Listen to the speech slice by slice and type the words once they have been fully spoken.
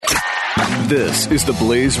This is the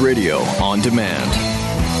Blaze Radio on demand.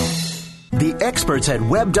 The experts at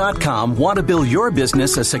Web.com want to build your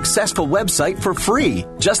business a successful website for free,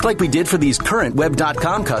 just like we did for these current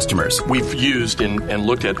Web.com customers. We've used and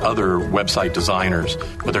looked at other website designers,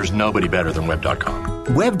 but there's nobody better than Web.com.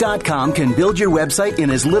 Web.com can build your website in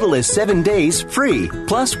as little as 7 days free.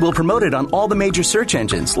 Plus, we'll promote it on all the major search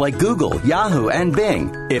engines like Google, Yahoo, and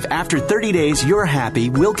Bing. If after 30 days you're happy,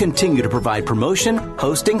 we'll continue to provide promotion,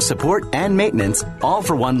 hosting, support, and maintenance, all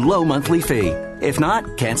for one low monthly fee. If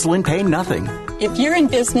not, cancel and pay nothing. If you're in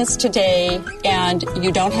business today and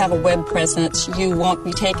you don't have a web presence, you won't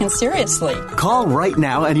be taken seriously. Call right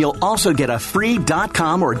now and you'll also get a free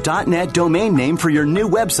 .com or .net domain name for your new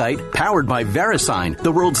website powered by VeriSign,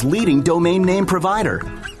 the world's leading domain name provider.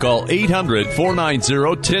 Call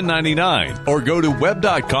 800-490-1099 or go to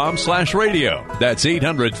web.com/radio. That's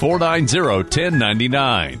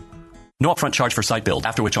 800-490-1099. No upfront charge for site build,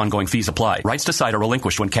 after which ongoing fees apply. Rights to site are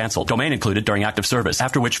relinquished when canceled. Domain included during active service,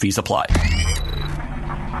 after which fees apply.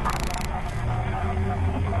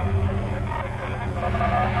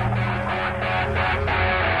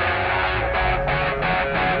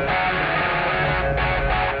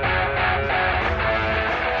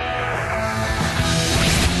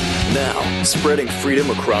 Now, spreading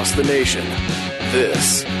freedom across the nation.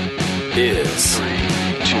 This is 3,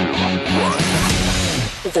 2, 1.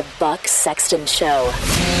 The Buck Sexton Show.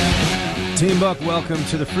 Team Buck, welcome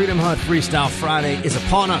to the Freedom Hut. Freestyle Friday is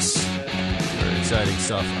upon us. Very exciting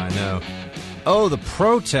stuff, I know. Oh, the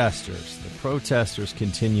protesters. The protesters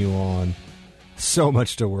continue on. So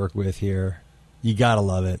much to work with here. You gotta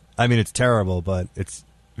love it. I mean, it's terrible, but it's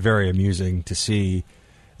very amusing to see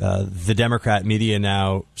the Democrat media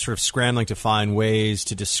now sort of scrambling to find ways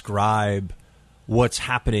to describe what's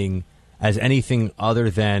happening as anything other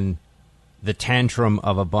than the tantrum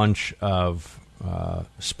of a bunch of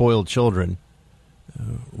spoiled children,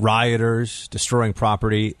 rioters, destroying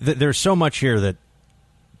property. There's so much here that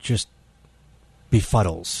just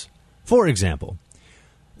befuddles. For example,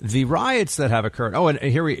 the riots that have occurred. Oh, and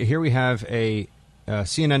here we have a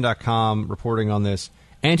CNN.com reporting on this.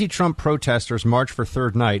 Anti-Trump protesters march for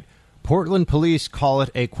third night. Portland police call it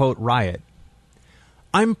a, quote, riot.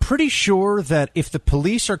 I'm pretty sure that if the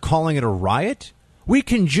police are calling it a riot, we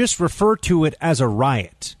can just refer to it as a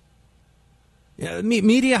riot.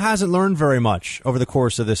 Media hasn't learned very much over the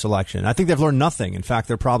course of this election. I think they've learned nothing. In fact,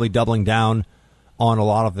 they're probably doubling down on a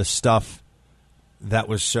lot of the stuff that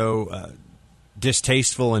was so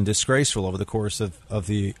distasteful and disgraceful over the course of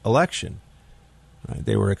the election. Right?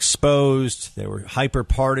 They were exposed. They were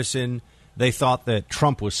hyper-partisan. They thought that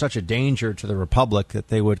Trump was such a danger to the republic that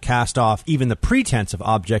they would cast off even the pretense of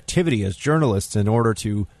objectivity as journalists in order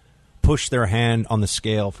to push their hand on the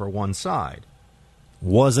scale for one side.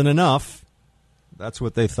 Wasn't enough. That's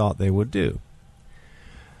what they thought they would do.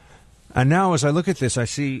 And now as I look at this, I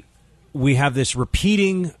see we have this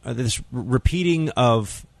repeating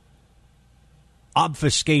of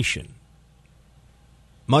obfuscation,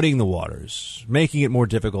 muddying the waters, making it more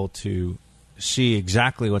difficult to see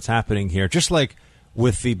exactly what's happening here. Just like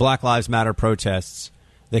with the Black Lives Matter protests,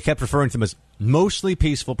 they kept referring to them as mostly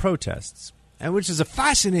peaceful protests. And which is a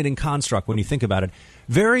fascinating construct when you think about it.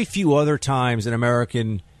 Very few other times in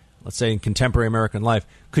American, let's say in contemporary American life,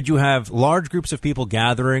 could you have large groups of people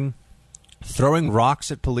gathering, throwing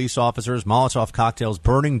rocks at police officers, Molotov cocktails,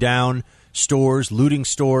 burning down stores, looting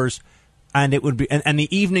stores, and it would be and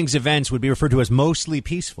the evening's events would be referred to as mostly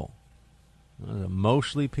peaceful.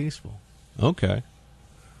 Mostly peaceful. Okay.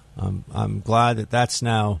 I'm glad that that's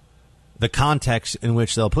now the context in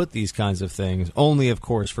which they'll put these kinds of things, only, of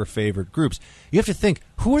course, for favored groups. You have to think,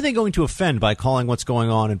 who are they going to offend by calling what's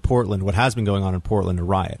going on in Portland, what has been going on in Portland, a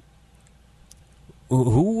riot?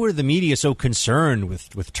 Who were the media so concerned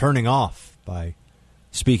with turning off by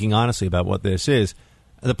speaking honestly about what this is?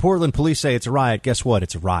 The Portland police say it's a riot. Guess what?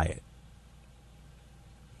 It's a riot.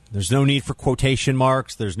 There's no need for quotation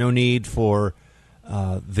marks. There's no need for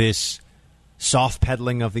this soft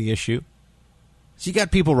peddling of the issue. So you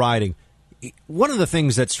got people rioting. One of the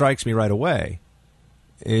things that strikes me right away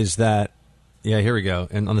is that, here we go,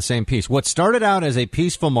 and on the same piece. What started out as a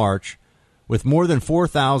peaceful march with more than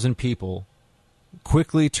 4,000 people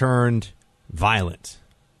quickly turned violent.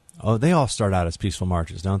 Oh, they all start out as peaceful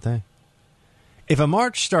marches, don't they? If a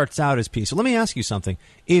march starts out as peaceful, let me ask you something.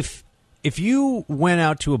 If you went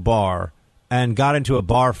out to a bar and got into a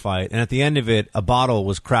bar fight, and at the end of it, a bottle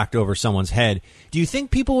was cracked over someone's head, do you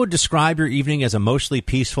think people would describe your evening as a mostly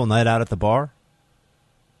peaceful night out at the bar?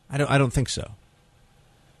 I don't think so.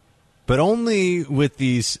 But only with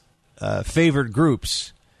these favored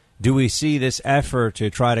groups do we see this effort to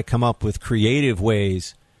try to come up with creative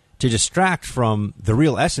ways to distract from the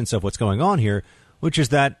real essence of what's going on here, which is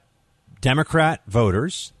that Democrat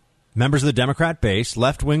voters, members of the Democrat base,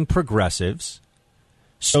 left-wing progressives,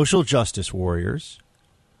 social justice warriors,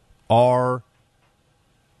 are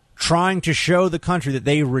trying to show the country that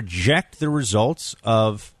they reject the results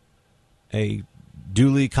of a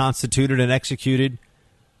duly constituted and executed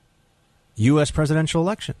U.S. presidential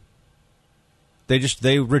election.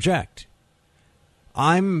 They reject.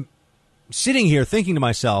 I'm sitting here thinking to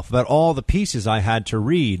myself about all the pieces I had to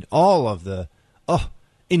read, all of the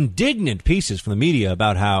indignant pieces from the media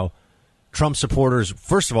about how Trump supporters,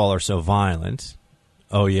 first of all, are so violent.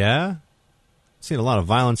 Oh, yeah? I've seen a lot of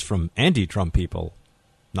violence from anti-Trump people.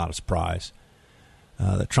 Not a surprise.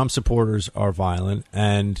 The Trump supporters are violent.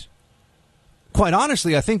 And quite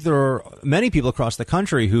honestly, I think there are many people across the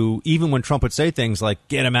country who, even when Trump would say things like,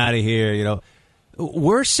 get him out of here, you know,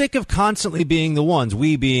 we're sick of constantly being the ones,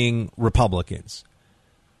 we being Republicans.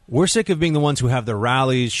 We're sick of being the ones who have their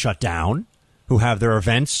rallies shut down, who have their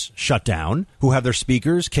events shut down, who have their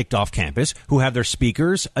speakers kicked off campus, who have their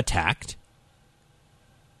speakers attacked.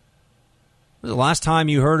 The last time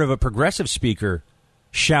you heard of a progressive speaker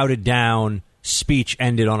shouted down, speech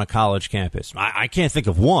ended on a college campus? I can't think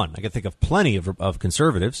of one. I can think of plenty of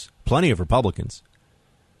conservatives, plenty of Republicans.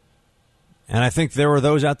 And I think there were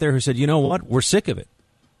those out there who said, you know what, we're sick of it.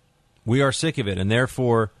 We are sick of it, and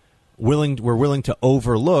therefore we're willing to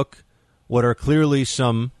overlook what are clearly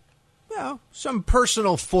some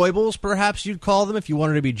personal foibles, perhaps you'd call them, if you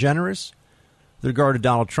wanted to be generous with regard to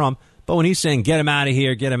Donald Trump. But when he's saying, get him out of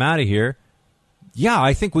here, get him out of here, yeah,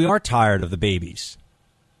 I think we are tired of the babies.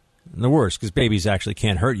 And the worst, because babies actually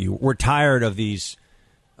can't hurt you. We're tired of these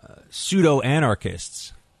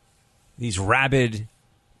pseudo-anarchists, these rabid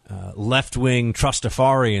left-wing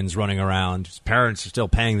trustafarians running around. His parents are still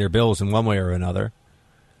paying their bills in one way or another,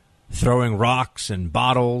 throwing rocks and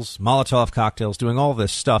bottles, Molotov cocktails, doing all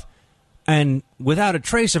this stuff. And without a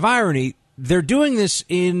trace of irony, they're doing this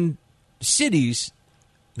in cities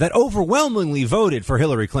that overwhelmingly voted for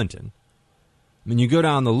Hillary Clinton. I mean, you go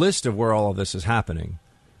down the list of where all of this is happening,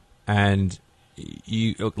 and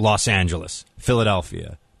Los Angeles,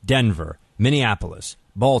 Philadelphia, Denver, Minneapolis,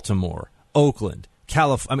 Baltimore, Oakland,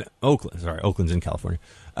 Oakland's in California.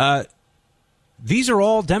 These are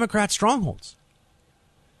all Democrat strongholds.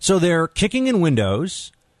 So they're kicking in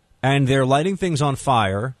windows and they're lighting things on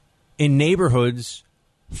fire in neighborhoods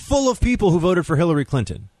full of people who voted for Hillary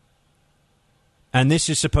Clinton. And this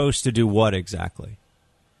is supposed to do what exactly?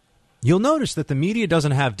 You'll notice that the media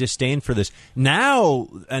doesn't have disdain for this. Now,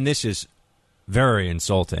 and this is very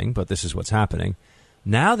insulting, but this is what's happening.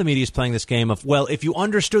 Now the media is playing this game of, well, if you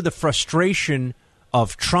understood the frustration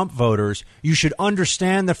of Trump voters, you should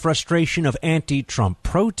understand the frustration of anti-Trump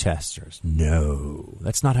protesters. No,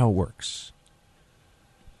 that's not how it works.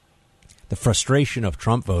 The frustration of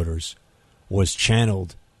Trump voters was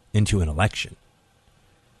channeled into an election.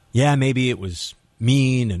 Yeah, maybe it was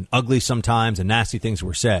mean and ugly sometimes and nasty things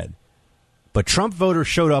were said, but Trump voters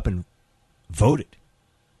showed up and voted.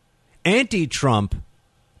 Anti-Trump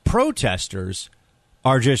protesters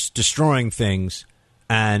are just destroying things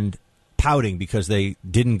and pouting because they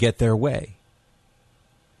didn't get their way.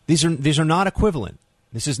 These are not equivalent.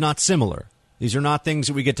 This is not similar. These are not things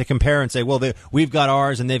that we get to compare and say, well, we've got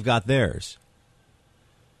ours and they've got theirs.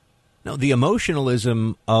 No, the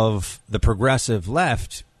emotionalism of the progressive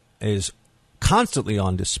left is constantly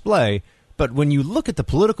on display. But when you look at the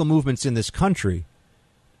political movements in this country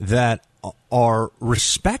that are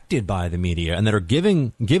respected by the media and that are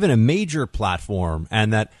given a major platform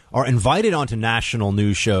and that are invited onto national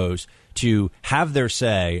news shows to have their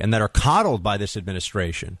say and that are coddled by this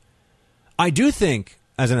administration, I do think,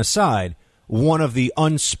 as an aside, one of the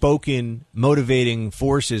unspoken motivating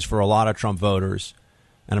forces for a lot of Trump voters,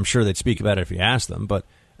 and I'm sure they'd speak about it if you asked them, but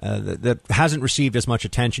that hasn't received as much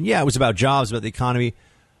attention. Yeah, it was about jobs, about the economy.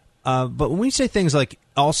 But when we say things like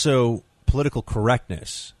also political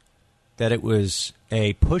correctness, that it was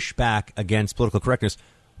a pushback against political correctness,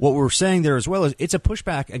 what we're saying there as well is it's a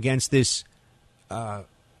pushback against this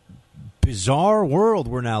bizarre world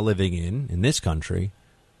we're now living in this country,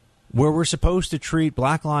 where we're supposed to treat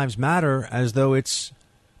Black Lives Matter as though it's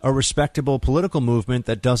a respectable political movement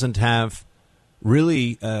that doesn't have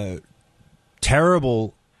really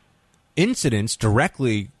terrible incidents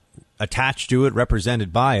directly attached to it,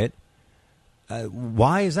 represented by it.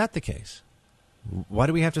 Why is that the case? Why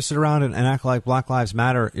do we have to sit around and act like Black Lives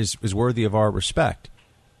Matter is worthy of our respect?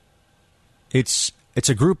 It's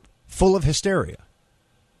a group full of hysteria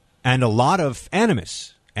and a lot of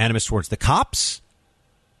animus towards the cops,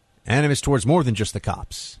 animus towards more than just the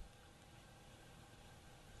cops.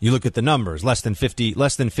 You look at the numbers, less than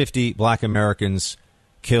 50 black Americans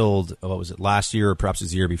killed, what was it, last year or perhaps it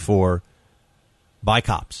was the year before, by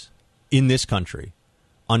cops in this country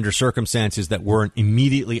under circumstances that weren't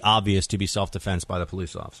immediately obvious to be self-defense by the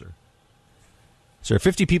police officer. So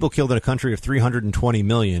 50 people killed in a country of 320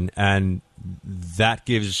 million, and that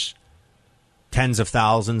gives tens of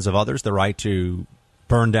thousands of others the right to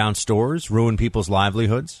burn down stores, ruin people's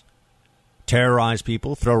livelihoods, terrorize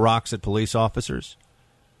people, throw rocks at police officers.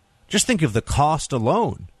 Just think of the cost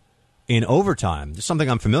alone in overtime. This is something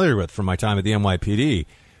I'm familiar with from my time at the NYPD.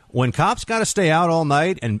 When cops got to stay out all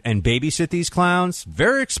night and babysit these clowns,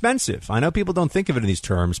 very expensive. I know people don't think of it in these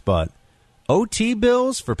terms, but OT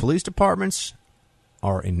bills for police departments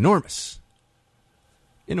are enormous.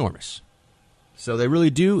 Enormous. So they really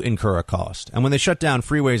do incur a cost. And when they shut down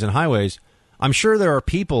freeways and highways, I'm sure there are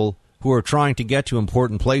people who are trying to get to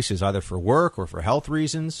important places, either for work or for health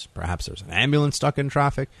reasons. Perhaps there's an ambulance stuck in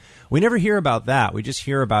traffic. We never hear about that. We just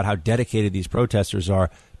hear about how dedicated these protesters are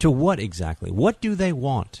to what exactly? What do they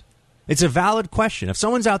want? It's a valid question. If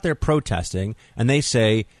someone's out there protesting and they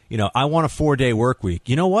say, I want a 4-day work week,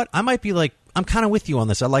 you know what? I might be like, I'm kind of with you on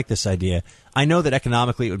this. I like this idea. I know that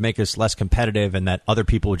economically it would make us less competitive and that other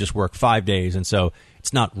people would just work 5 days. And so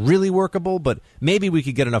it's not really workable, but maybe we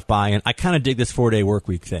could get enough buy-in. I kind of dig this 4-day work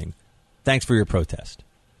week thing. Thanks for your protest.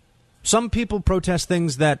 Some people protest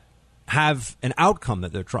things that have an outcome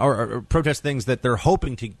that they're or protest things that they're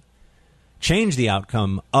hoping to change the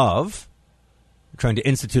outcome of. They're trying to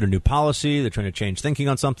institute a new policy. They're trying to change thinking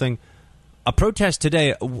on something. A protest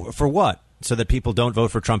today for what? So that people don't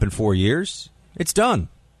vote for Trump in 4 years? It's done.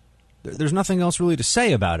 There's nothing else really to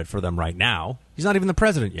say about it for them right now. He's not even the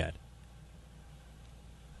president yet.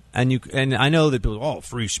 And I know that people,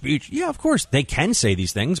 free speech. Yeah, of course, they can say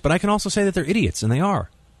these things, but I can also say that they're idiots, and they are.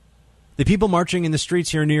 The people marching in the streets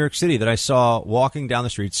here in New York City that I saw walking down the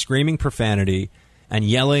street, screaming profanity and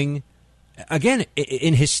yelling, again,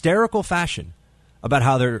 in hysterical fashion, about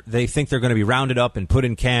how they think they're going to be rounded up and put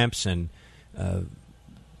in camps, and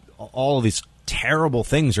all of these terrible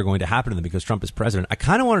things are going to happen to them because Trump is president. I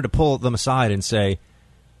kind of wanted to pull them aside and say,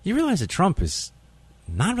 you realize that Trump is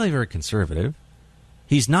not really very conservative.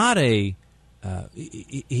 He's not a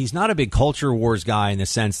big culture wars guy in the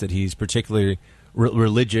sense that he's particularly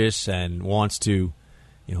religious and wants to,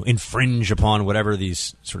 infringe upon whatever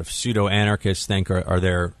these sort of pseudo-anarchists think are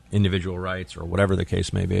their individual rights or whatever the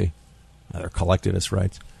case may be, their collectivist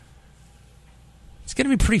rights. It's going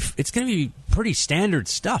to be pretty standard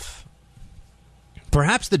stuff.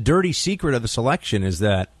 Perhaps the dirty secret of this election is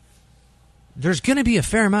that there's going to be a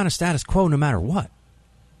fair amount of status quo no matter what.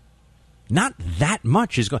 Not that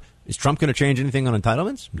much is going. Is Trump going to change anything on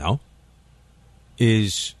entitlements? No.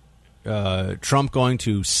 Is Trump going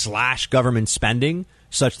to slash government spending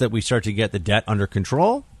such that we start to get the debt under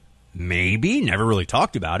control? Maybe. Never really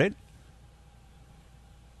talked about it.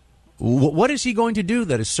 What is he going to do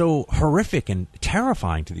that is so horrific and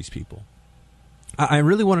terrifying to these people? I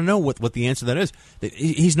really want to know what the answer to that is.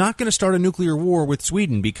 He's not going to start a nuclear war with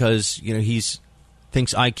Sweden because he's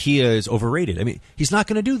thinks IKEA is overrated. I mean, he's not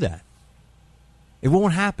going to do that. It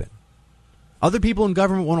won't happen. Other people in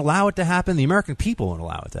government won't allow it to happen. The American people won't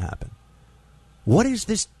allow it to happen. What is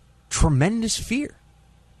this tremendous fear?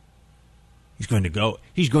 He's going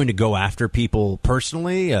to go after people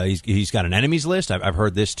personally. He's got an enemies list. I've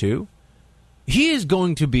heard this too. He is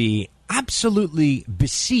going to be absolutely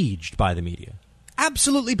besieged by the media.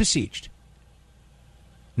 Absolutely besieged.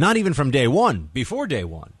 Not even from day one, before day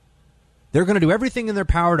one. They're going to do everything in their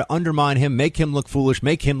power to undermine him, make him look foolish,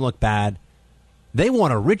 make him look bad. They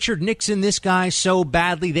want to Richard Nixon this guy so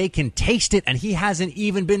badly they can taste it, and he hasn't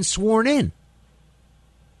even been sworn in.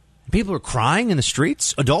 People are crying in the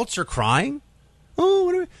streets. Adults are crying.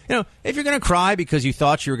 Oh, if you're going to cry because you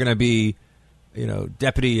thought you were going to be,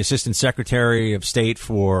 Deputy Assistant Secretary of State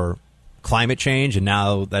for climate change, and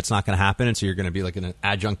now that's not going to happen, and so you're going to be like an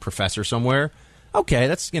adjunct professor somewhere. Okay,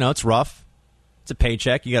 that's, it's rough. It's a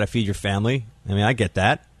paycheck. You got to feed your family. I mean, I get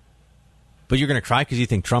that. But you're going to cry because you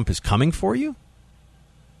think Trump is coming for you?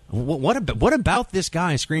 What about this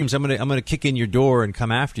guy screams, I'm going to kick in your door and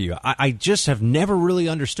come after you? I just have never really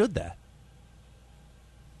understood that.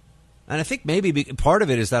 And I think maybe part of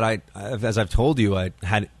it is that as I've told you, I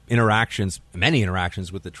had many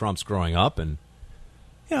interactions with the Trumps growing up, and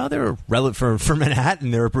they were relative for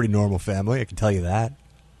Manhattan. They're a pretty normal family. I can tell you that.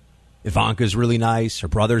 Ivanka's really nice. Her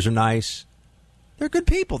brothers are nice. They're good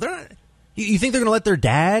people. They're not. You think they're going to let their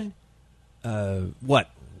dad,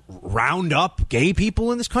 round up gay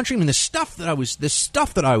people in this country? I mean, the stuff that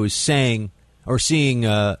I was saying or seeing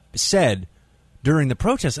said during the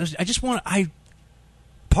protest.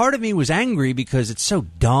 part of me was angry because it's so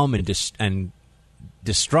dumb and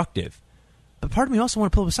destructive. But part of me also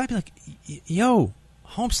want to pull up aside and be like, yo,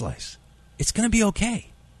 Home Slice, it's going to be okay.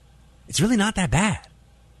 It's really not that bad.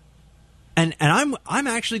 And I'm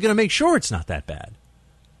actually going to make sure it's not that bad.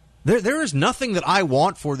 There is nothing that I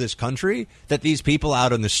want for this country that these people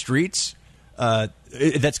out on the streets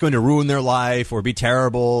that's going to ruin their life or be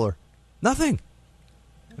terrible or nothing.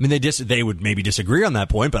 I mean, they would maybe disagree on that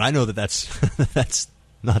point, but I know that that's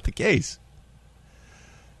not the case.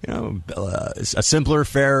 You know, a simpler,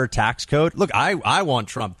 fairer tax code. Look, I want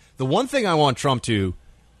Trump. The one thing I want Trump to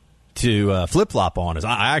flip-flop on is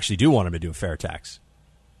I actually do want him to do a fair tax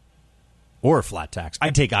or a flat tax.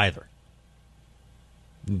 I'd take either.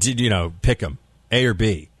 Pick him, A or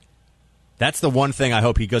B. That's the one thing I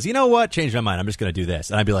hope he goes, you know what, change my mind. I'm just going to do this.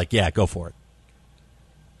 And I'd be like, yeah, go for it.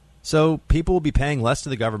 So people will be paying less to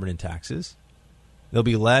the government in taxes. There'll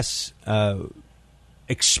be less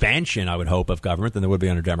expansion, I would hope, of government than there would be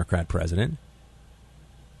under a Democrat president.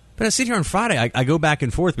 But I sit here on Friday, I go back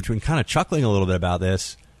and forth between kind of chuckling a little bit about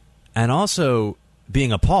this and also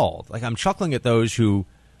being appalled. Like, I'm chuckling at those who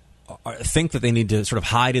think that they need to sort of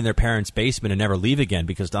hide in their parents' basement and never leave again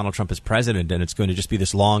because Donald Trump is president and it's going to just be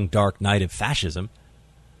this long, dark night of fascism.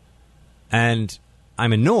 And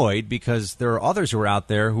I'm annoyed because there are others who are out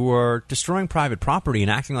there who are destroying private property and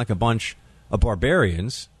acting like a bunch of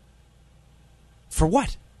barbarians. For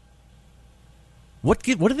what? What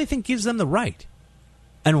do they think gives them the right?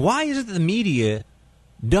 And why is it that the media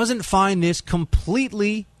doesn't find this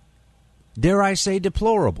completely, dare I say,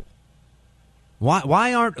 deplorable?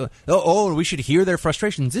 Why aren't... we should hear their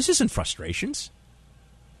frustrations. This isn't frustrations.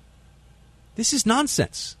 This is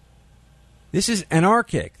nonsense. This is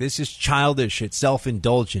anarchic. This is childish. It's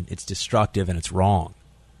self-indulgent. It's destructive, and it's wrong.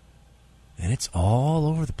 And it's all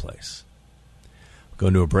over the place. We'll go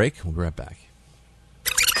into a break. We'll be right back.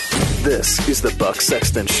 This is the Buck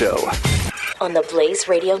Sexton Show on the Blaze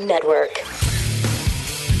Radio Network.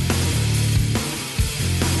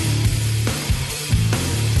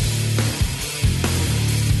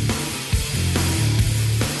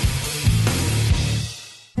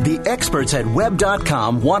 The experts at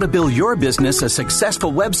Web.com want to build your business a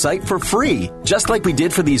successful website for free, just like we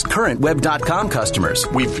did for these current Web.com customers.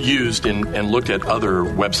 We've used and looked at other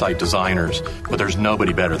website designers, but there's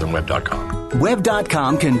nobody better than Web.com.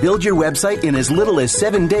 Web.com can build your website in as little as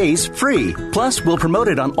 7 days free. Plus, we'll promote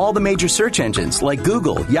it on all the major search engines like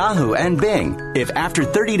Google, Yahoo, and Bing. If after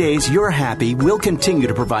 30 days you're happy, we'll continue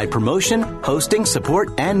to provide promotion, hosting, support,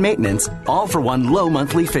 and maintenance, all for one low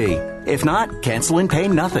monthly fee. If not, cancel and pay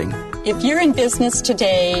nothing. If you're in business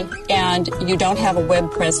today and you don't have a web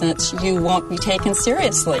presence, you won't be taken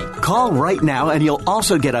seriously. Call right now and you'll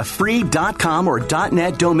also get a free .com or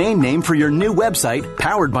 .net domain name for your new website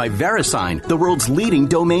powered by VeriSign, the world's leading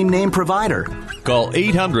domain name provider. Call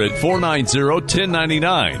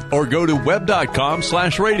 800-490-1099 or go to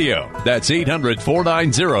web.com/radio. That's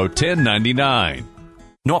 800-490-1099.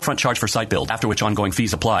 No upfront charge for site build, after which ongoing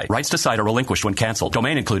fees apply. Rights to site are relinquished when canceled.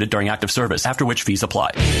 Domain included during active service, after which fees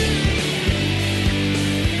apply.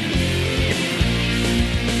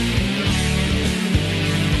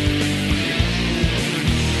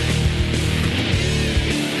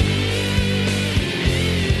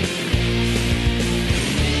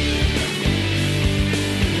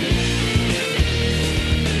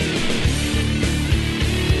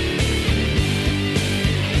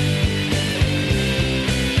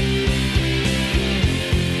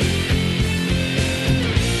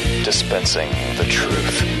 Dispensing the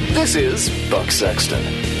truth. This is Buck Sexton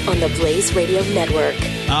on the Blaze Radio Network.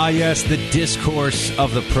 Ah, yes, the discourse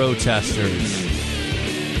of the protesters.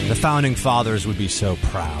 The founding fathers would be so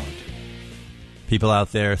proud. People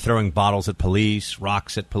out there throwing bottles at police,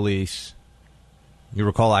 rocks at police. You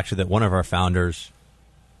recall, actually, that one of our founders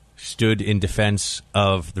stood in defense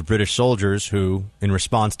of the British soldiers who, in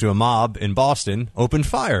response to a mob in Boston, opened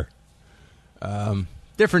fire.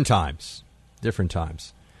 Different times. Different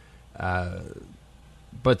times.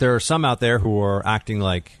 But there are some out there who are acting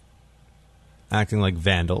like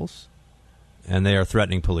vandals, and they are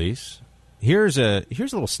threatening police. Here's a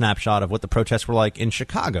little snapshot of what the protests were like in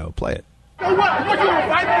Chicago. Play it. So what? What you want to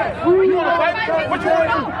fight? You want to fight? What you want to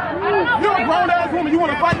do? You're a grown-ass woman. You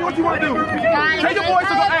want to fight? What you want to do? Take your boys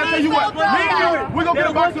to go and tell you what. Me and you, we're going to get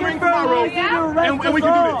a boxing ring tomorrow, and we can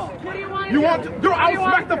do this. You want to? Girl, I'll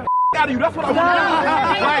smack the out of you. That's what I want to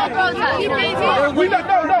do.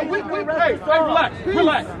 Hey,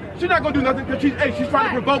 relax. She's not going to do nothing because she's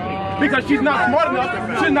trying to provoke me because she's not smart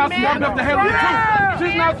enough. She's not smart enough to handle the truth.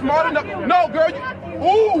 She's not smart enough. No, girl.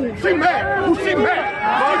 Ooh, she mad. Ooh, she mad.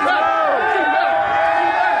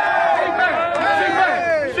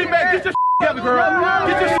 the girl.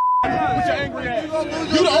 Get your shit with your angry ass.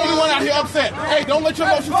 You the only one out here upset. Hey, don't let your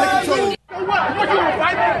emotions take control of you. What? What, you want to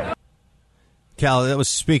fight? Cal, that was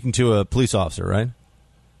speaking to a police officer, right?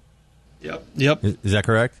 Yep. Is that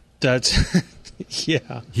correct? That's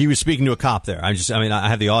yeah. He was speaking to a cop there. I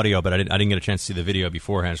have the audio, but I didn't get a chance to see the video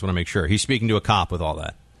beforehand. I just want to make sure. He's speaking to a cop with all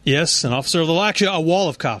that. Yes, an officer of the law. Actually, a wall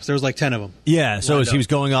of cops. There was like 10 of them. Yeah, so he was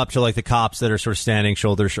going up to like the cops that are sort of standing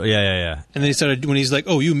shoulder to shoulder. Yeah. And then he started, when he's like,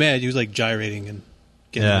 "Oh, you mad?" He was like gyrating and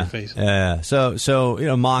getting in their face. Yeah.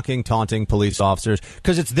 So mocking, taunting police officers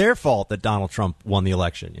because it's their fault that Donald Trump won the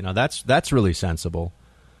election. That's really sensible.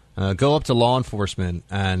 Go up to law enforcement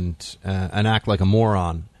and act like a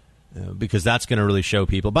moron because that's going to really show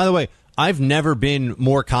people. By the way, I've never been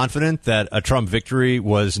more confident that a Trump victory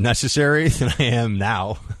was necessary than I am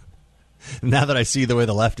now. Now that I see the way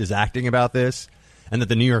the left is acting about this and that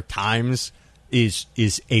the New York Times is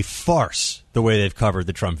a farce the way they've covered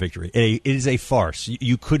the Trump victory. It is a farce.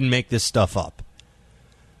 You couldn't make this stuff up.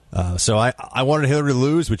 So I wanted Hillary to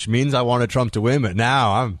lose, which means I wanted Trump to win. But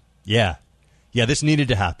now this needed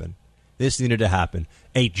to happen.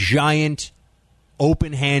 A giant,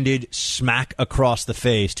 open-handed smack across the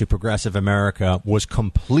face to progressive America was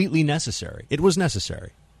completely necessary. It was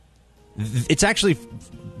necessary. It's actually,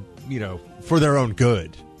 for their own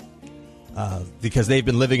good. Because they've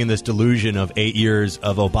been living in this delusion of 8 years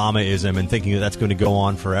of Obamaism and thinking that that's going to go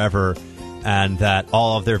on forever and that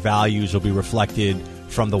all of their values will be reflected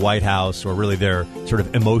from the White House, or really their sort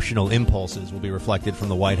of emotional impulses will be reflected from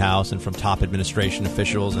the White House and from top administration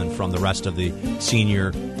officials and from the rest of the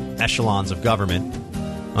senior echelons of government.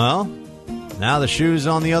 Well, now the shoe's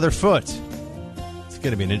on the other foot. It's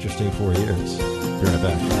going to be an interesting 4 years. Be right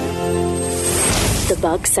back. The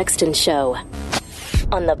Buck Sexton Show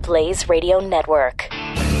on the Blaze Radio Network.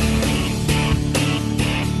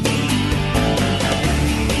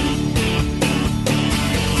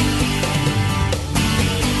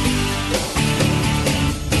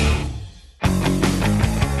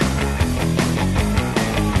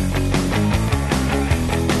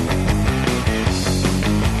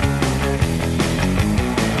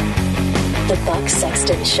 The Buck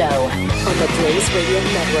Sexton Show on the Blaze Radio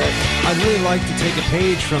Network. I'd really like to take a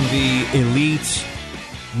page from the elite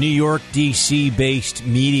New York, D.C.-based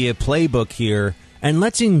media playbook here, and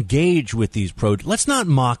let's engage with these Let's not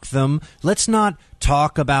mock them. Let's not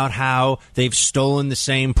talk about how they've stolen the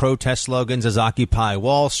same protest slogans as Occupy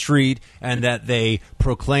Wall Street and that they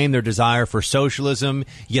proclaim their desire for socialism,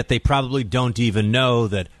 yet they probably don't even know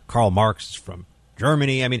that Karl Marx is from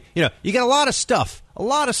Germany. I mean, you got a lot of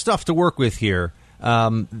stuff to work with here.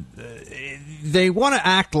 They want to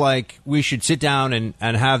act like we should sit down and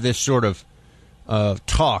have this sort of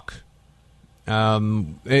talk.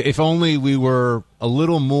 If only we were a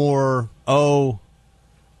little more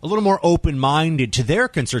open-minded to their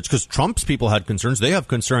concerns, because Trump's people had concerns. They have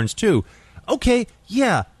concerns too. Okay,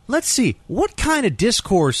 yeah, let's see. What kind of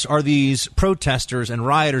discourse are these protesters and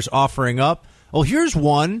rioters offering up? Well, here's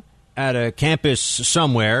one at a campus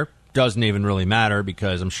somewhere. Doesn't even really matter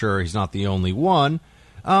because I'm sure he's not the only one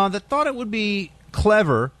that thought it would be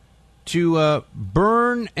clever to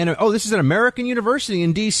burn this is an American university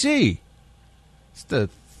in D.C. It's the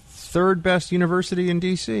third best university in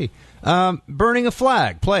D.C. Burning a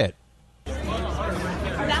flag. Play it.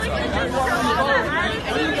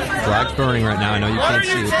 Flag's burning right now. I know you can't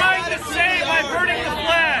see it. What are you trying to say by burning the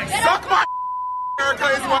flag? Suck my America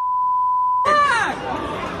is my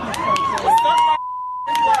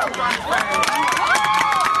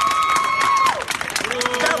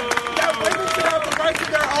that women should have the right to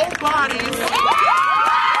their own bodies.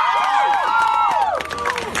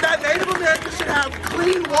 That Native Americans should have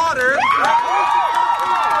clean water.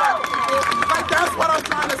 Like, that's what I'm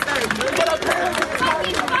trying to say. But apparently,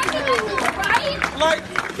 like,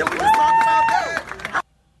 can we just talk about that?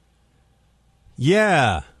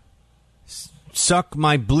 Yeah. Suck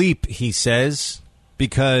my bleep, he says,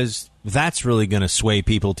 because that's really going to sway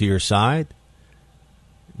people to your side.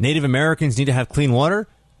 Native Americans need to have clean water.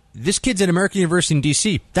 This kid's at American University in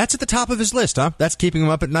D.C. That's at the top of his list, huh? That's keeping him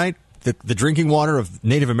up at night? The drinking water of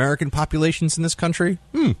Native American populations in this country?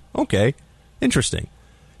 Okay. Interesting.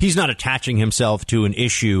 He's not attaching himself to an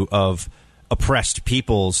issue of oppressed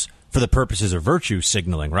peoples for the purposes of virtue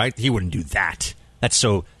signaling, right? He wouldn't do that. That's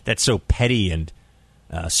so petty and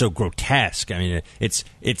so grotesque. I mean, it's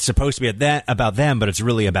supposed to be about them, but it's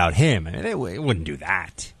really about him. I mean, it wouldn't do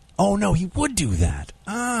that. Oh, no, he would do that.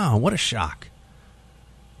 Oh, what a shock.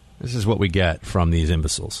 This is what we get from these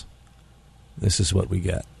imbeciles. This is what we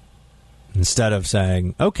get. Instead of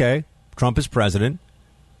saying, okay, Trump is president,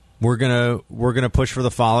 We're gonna push for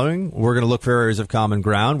the following. We're gonna look for areas of common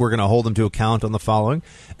ground. We're gonna hold them to account on the following.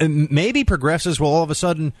 And maybe progressives will all of a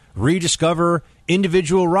sudden rediscover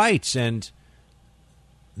individual rights and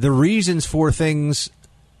the reasons for things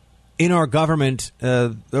in our government,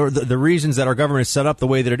 or the reasons that our government is set up the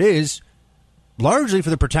way that it is, largely for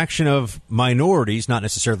the protection of minorities, not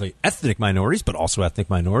necessarily ethnic minorities, but also ethnic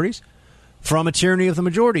minorities, from a tyranny of the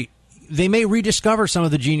majority. They may rediscover some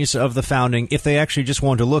of the genius of the founding if they actually just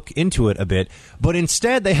want to look into it a bit, but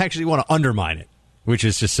instead they actually want to undermine it, which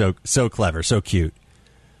is just so clever, so cute.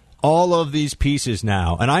 All of these pieces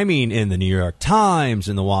now, and I mean in the New York Times,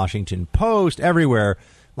 in the Washington Post, everywhere,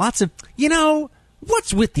 lots of,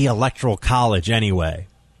 what's with the Electoral College anyway?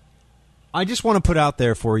 I just want to put out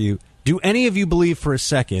there for you, do any of you believe for a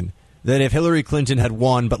second that if Hillary Clinton had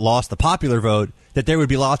won but lost the popular vote, that there would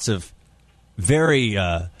be lots of very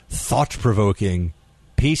thought-provoking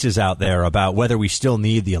pieces out there about whether we still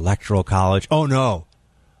need the Electoral College? Oh, no.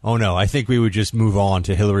 I think we would just move on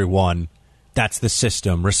to Hillary won. That's the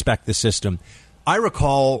system. Respect the system. I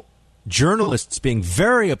recall journalists being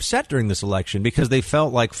very upset during this election because they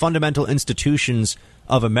felt like fundamental institutions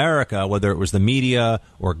of America, whether it was the media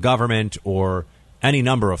or government or any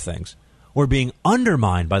number of things, were being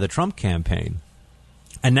undermined by the Trump campaign.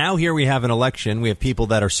 And now here we have an election. We have people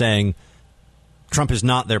that are saying Trump is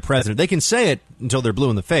not their president. They can say it until they're blue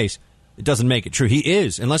in the face. It doesn't make it true. He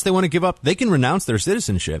is. Unless they want to give up, they can renounce their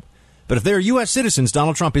citizenship. But if they're U.S. citizens,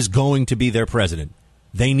 Donald Trump is going to be their president.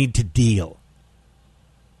 They need to deal.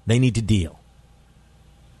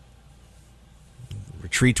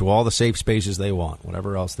 Retreat to all the safe spaces they want,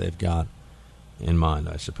 whatever else they've got in mind,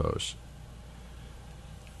 I suppose.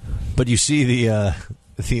 But you see the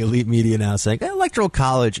elite media now saying Electoral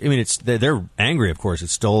College. I mean, they're angry, of course. It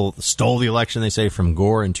stole the election, they say, from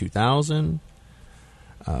Gore in 2000.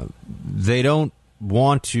 They don't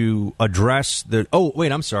want to address the. Oh,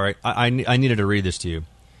 wait, I'm sorry. I needed to read this to you.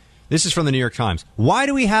 This is from the New York Times. Why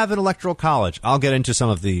do we have an Electoral College? I'll get into some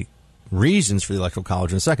of the reasons for the Electoral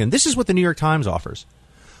College in a second. This is what the New York Times offers.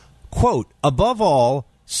 Quote, above all,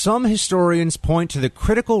 some historians point to the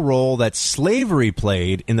critical role that slavery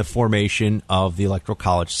played in the formation of the Electoral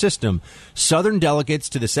College system. Southern delegates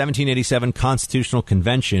to the 1787 Constitutional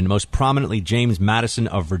Convention, most prominently James Madison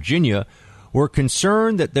of Virginia, were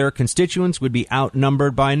concerned that their constituents would be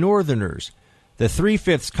outnumbered by Northerners. The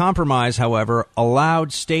 3/5 compromise, however,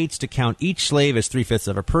 allowed states to count each slave as 3/5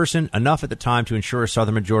 of a person, enough at the time to ensure a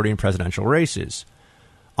Southern majority in presidential races.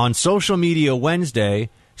 On social media Wednesday,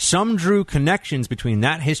 some drew connections between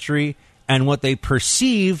that history and what they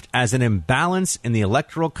perceived as an imbalance in the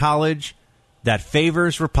Electoral College that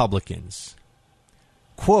favors Republicans.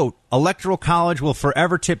 Quote, Electoral College will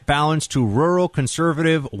forever tip balance to rural,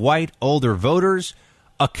 conservative, white, older voters,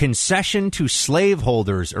 a concession to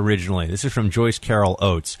slaveholders originally. This is from Joyce Carol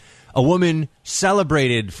Oates, a woman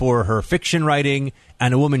celebrated for her fiction writing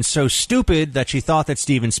and a woman so stupid that she thought that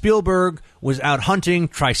Steven Spielberg was out hunting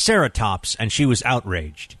triceratops, and she was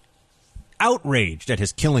outraged. Outraged at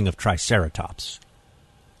his killing of triceratops.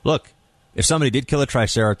 Look, if somebody did kill a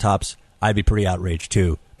triceratops, I'd be pretty outraged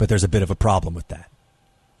too, but there's a bit of a problem with that.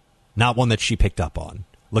 Not one that she picked up on.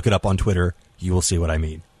 Look it up on Twitter. You will see what I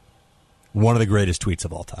mean. One of the greatest tweets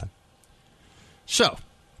of all time. So,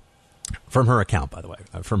 from her account, by the way,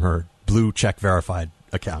 from her blue check verified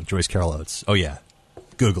account, Joyce Carol Oates. Oh, yeah.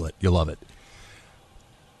 Google it. You'll love it.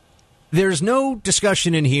 There's no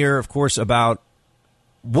discussion in here, of course, about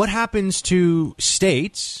what happens to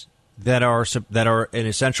states that are an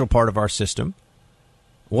essential part of our system.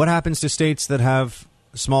 What happens to states that have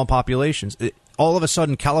small populations? All of a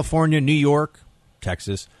sudden, California, New York,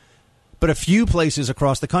 Texas, but a few places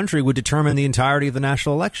across the country would determine the entirety of the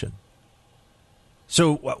national election.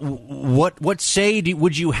 So what say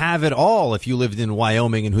would you have at all if you lived in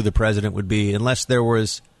Wyoming and who the president would be, unless there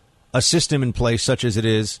was a system in place such as it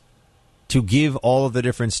is to give all of the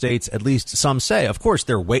different states at least some say? Of course,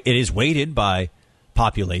 it is weighted by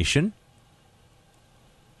population,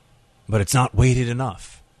 but it's not weighted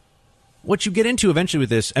enough. What you get into eventually with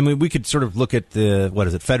this, I mean, we could sort of look at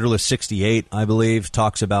Federalist 68, I believe,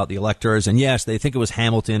 talks about the electors. And yes, they think it was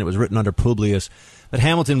Hamilton. It was written under Publius. But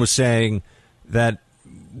Hamilton was saying that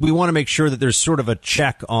we want to make sure that there's sort of a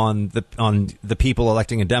check on the people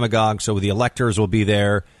electing a demagogue. So the electors will be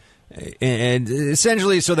there. And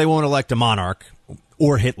essentially, so they won't elect a monarch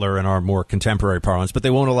or Hitler in our more contemporary parlance, but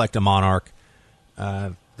they won't elect a monarch.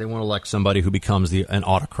 They won't elect somebody who becomes an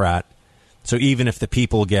autocrat. So even if the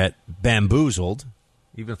people get bamboozled,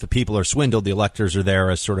 even if the people are swindled, the electors are there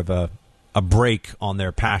as sort of a break on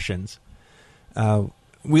their passions.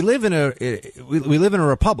 we live in a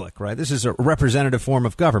republic, right? This is a representative form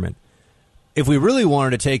of government. If we really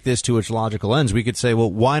wanted to take this to its logical ends, we could say,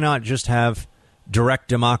 well, why not just have direct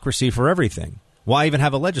democracy for everything? Why even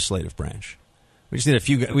have a legislative branch? We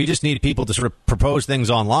just need people to sort of propose things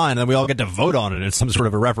online, and then we all get to vote on it in some sort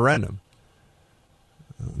of a referendum.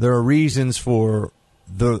 There are reasons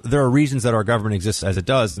that our government exists as it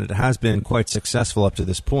does, and it has been quite successful up to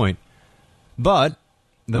this point. But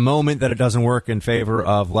the moment that it doesn't work in favor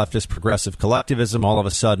of leftist progressive collectivism, all of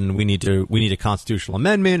a sudden we need a constitutional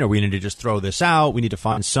amendment, or we need to just throw this out. We need to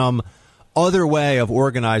find some other way of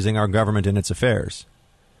organizing our government and its affairs.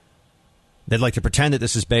 They'd like to pretend that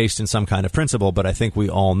this is based in some kind of principle, but I think we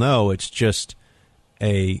all know it's just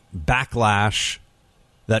a backlash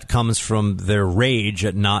that comes from their rage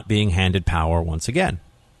at not being handed power once again.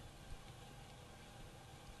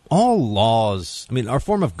 All laws, our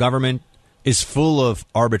form of government is full of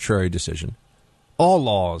arbitrary decision. All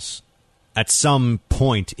laws, at some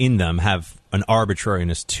point in them, have an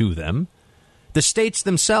arbitrariness to them. The states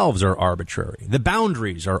themselves are arbitrary. The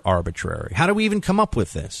boundaries are arbitrary. How do we even come up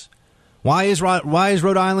with this? Why is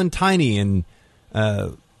Rhode Island tiny and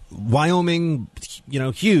Wyoming,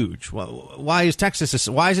 huge? Why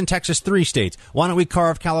isn't Texas 3 states? Why don't we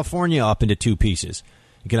carve California up into 2 pieces?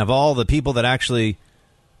 You can have all the people that actually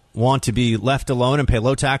want to be left alone and pay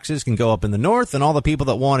low taxes can go up in the north, and all the people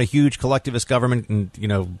that want a huge collectivist government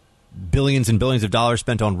and billions and billions of dollars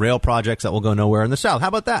spent on rail projects that will go nowhere in the south. How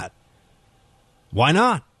about that? Why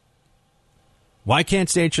not? Why can't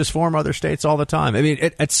states just form other states all the time?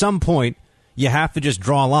 At some point, you have to just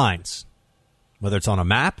draw lines, whether it's on a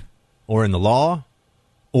map or in the law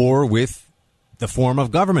or with the form of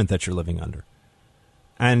government that you're living under.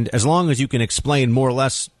 And as long as you can explain more or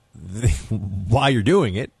less why you're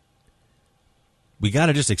doing it, we got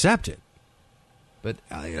to just accept it. But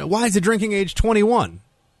why is the drinking age 21?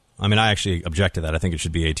 I actually object to that. I think it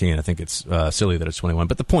should be 18. I think it's silly that it's 21.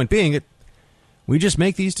 But the point being, we just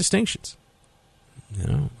make these distinctions.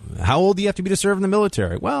 How old do you have to be to serve in the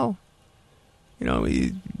military? Well,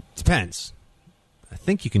 it depends. I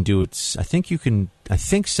think you can do it. I think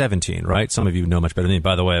 17, right? Some of you know much better than me.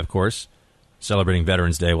 By the way, of course, celebrating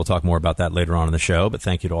Veterans Day. We'll talk more about that later on in the show. But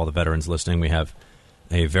thank you to all the veterans listening. We have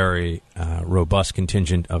a very robust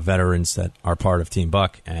contingent of veterans that are part of Team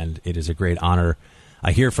Buck, and it is a great honor.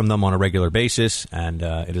 I hear from them on a regular basis, and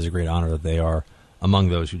it is a great honor that they are among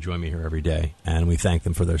those who join me here every day, and we thank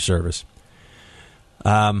them for their service.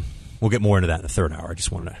 We'll get more into that in the third hour. I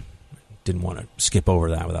just didn't want to skip over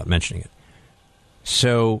that without mentioning it.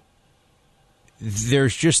 So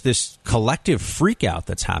there's just this collective freak out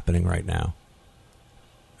that's happening right now.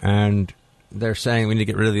 And they're saying we need to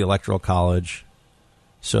get rid of the Electoral College.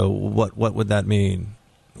 So what would that mean?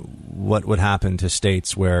 What would happen to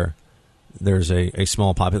states where there's a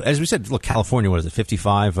small population? As we said, look, California, what is it,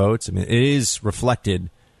 55 votes? it is reflected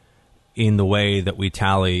in the way that we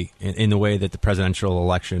tally, in the way that the presidential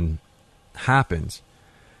election happens.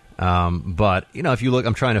 But, if you look,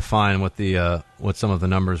 I'm trying to find what some of the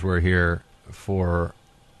numbers were here for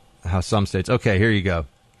how some states. Okay, here you go.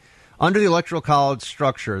 Under the Electoral College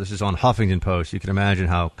structure, this is on Huffington Post. You can imagine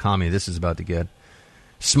how commie this is about to get.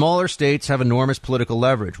 Smaller states have enormous political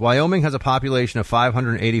leverage. Wyoming has a population of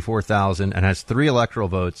 584,000 and has 3 electoral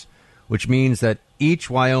votes, which means that each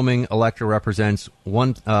Wyoming elector represents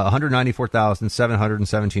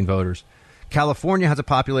 194,717 voters. California has a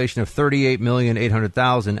population of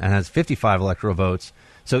 38,800,000 and has 55 electoral votes,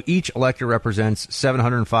 so each elector represents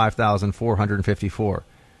 705,454.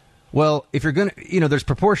 Well, if you're going to, there's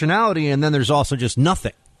proportionality, and then there's also just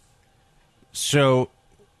nothing. So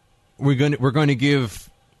we're going to give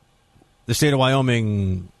the state of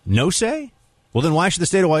Wyoming no say? Well, then why should the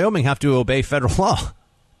state of Wyoming have to obey federal law?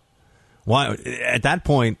 Why, at that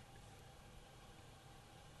point,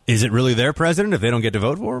 is it really their president if they don't get to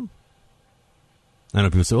vote for him? I know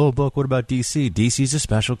people say, oh, Buck, what about D.C.? D.C.'s a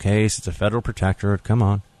special case. It's a federal protectorate. Come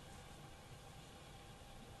on.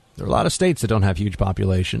 There are a lot of states that don't have huge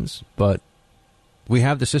populations, but we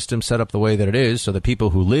have the system set up the way that it is so that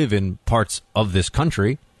people who live in parts of this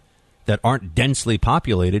country that aren't densely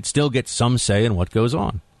populated still get some say in what goes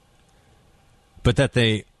on. But that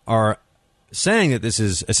they are saying that this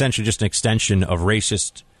is essentially just an extension of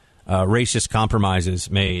racist compromises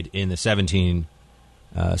made in the 1780s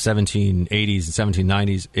and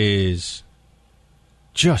 1790s is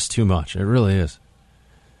just too much. It really is.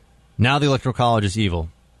 Now the Electoral College is evil.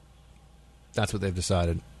 That's what they've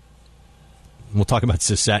decided. We'll talk about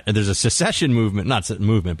secession. There's a secession movement, not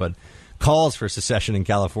movement, but calls for secession in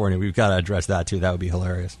California. We've got to address that, too. That would be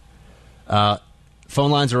hilarious.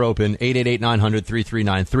 Phone lines are open,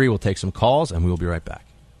 888-900-3393. We'll take some calls, and we will be right back.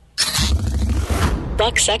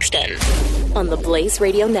 Buck Sexton on the Blaze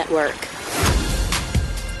Radio Network.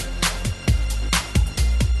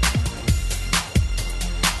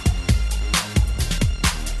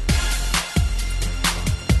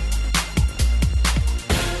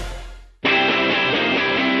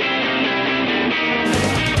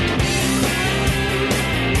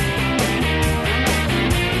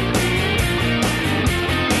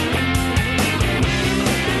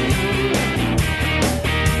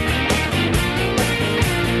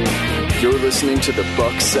 Listening to the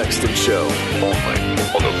Buck Sexton Show, only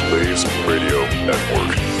on the Blaze Radio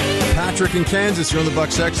Network. Patrick in Kansas, you're on the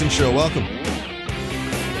Buck Sexton Show. Welcome.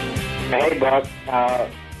 Hey, Buck.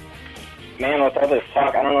 Man, with all this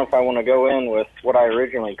talk, I don't know if I want to go in with what I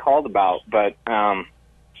originally called about, but I'll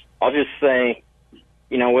just say,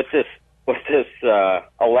 with this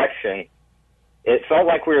election, it felt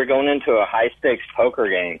like we were going into a high stakes poker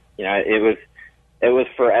game. It was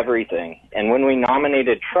for everything. And when we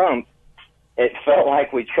nominated Trump, it felt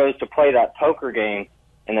like we chose to play that poker game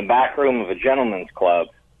in the back room of a gentleman's club.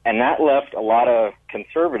 And that left a lot of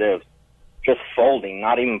conservatives just folding,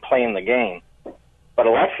 not even playing the game. But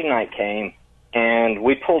election night came, and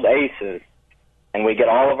we pulled aces, and we get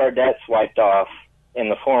all of our debts wiped off in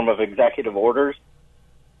the form of executive orders.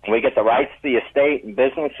 And we get the rights to the estate and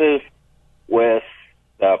businesses with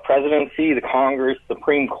the presidency, the Congress,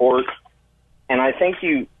 Supreme Court. And I think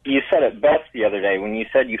you said it best the other day when you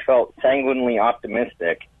said you felt sanguinely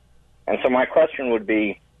optimistic. And so my question would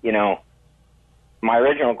be, my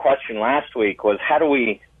original question last week was how do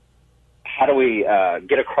we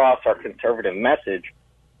get across our conservative message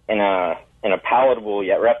in a palatable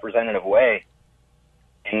yet representative way?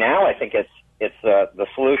 And now I think it's the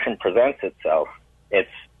solution presents itself. It's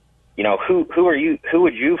who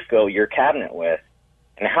would you fill your cabinet with,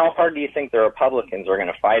 and how hard do you think the Republicans are going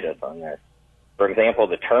to fight us on this? For example,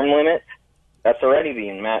 the term limit, that's already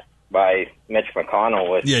being met by Mitch McConnell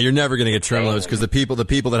with... Yeah, you're never going to get term limits because the people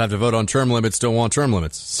that have to vote on term limits don't want term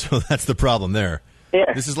limits. So that's the problem there.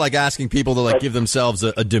 Yeah. This is like asking people to give themselves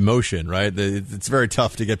a demotion, right? It's very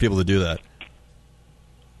tough to get people to do that.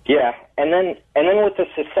 Yeah, and then with the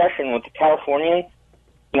secession, with the Californians,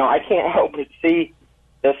 I can't help but see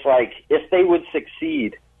this, if they would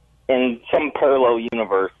succeed in some parallel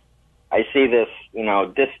universe, I see this,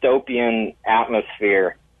 dystopian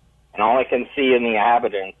atmosphere, and all I can see in the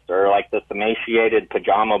inhabitants are this emaciated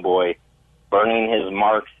pajama boy burning his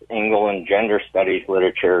Marx, Engels, and gender studies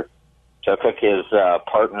literature to cook his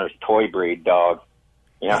partner's toy breed dog.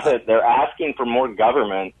 They're asking for more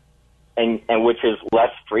government, and which is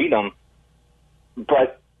less freedom,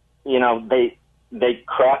 but they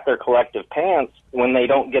crap their collective pants when they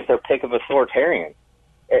don't get their pick of authoritarian.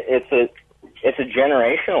 It's a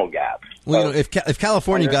generational gap. Well, if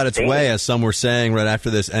California got its way, as some were saying right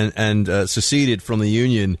after this, and seceded from the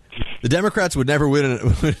union, the Democrats would never win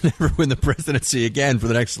the presidency again for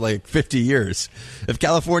the next 50 years. If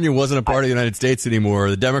California wasn't a part of the United States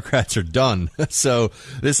anymore, the Democrats are done. So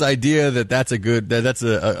this idea that's a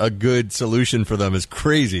good solution for them is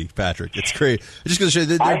crazy, Patrick. It's crazy. I'm just going to say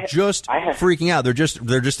they're just freaking out. They're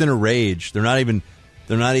just in a rage. They're not even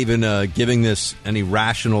giving this any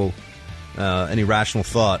rational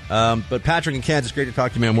thought. But Patrick in Kansas, great to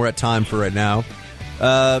talk to you, man. We're at time for right now.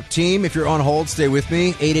 Team, if you're on hold, stay with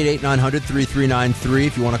me. 888-900-3393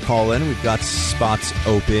 if you want to call in. We've got spots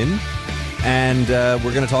open. And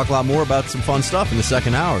we're going to talk a lot more about some fun stuff in the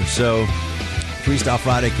second hour. So Freestyle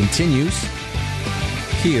Friday continues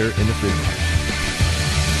here in the Freedom Hour.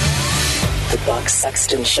 The Buck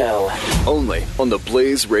Sexton Show. Only on the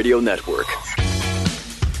Blaze Radio Network.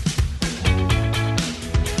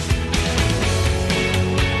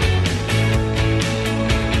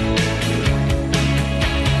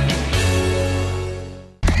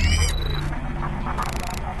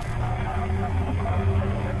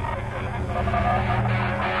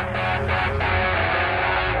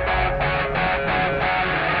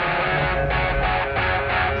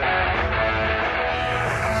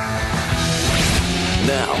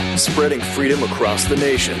 Now, spreading freedom across the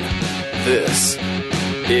nation. This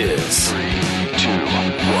is 3, 2,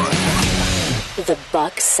 1. The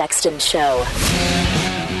Buck Sexton Show.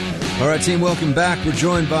 All right, team, welcome back. We're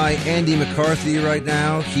joined by Andy McCarthy right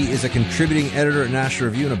now. He is a contributing editor at National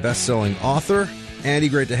Review and a best-selling author. Andy,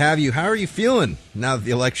 great to have you. How are you feeling now that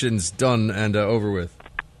the election's done and over with?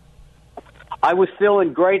 I was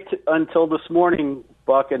feeling great until this morning,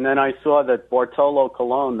 Buck, and then I saw that Bartolo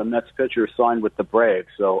Colon, the Mets pitcher, signed with the Braves,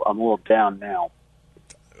 so I'm a little down now.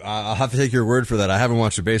 I'll have to take your word for that. I haven't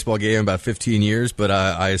watched a baseball game in about 15 years, but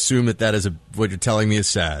I assume that is what you're telling me is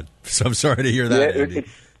sad. So I'm sorry to hear that, Andy.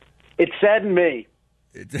 It saddened me.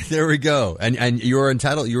 There we go. And you're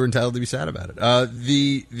entitled to be sad about it.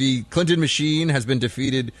 The Clinton machine has been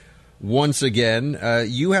defeated once again.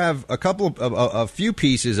 You have a few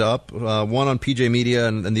pieces up, one on PJ Media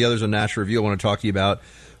and the others on National Review I want to talk to you about.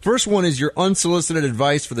 First one is your unsolicited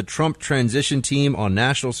advice for the Trump transition team on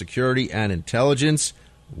national security and intelligence.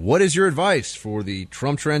 What is your advice for the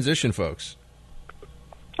Trump transition folks?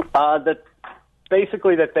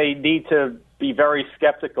 Basically that they need to be very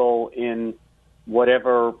skeptical in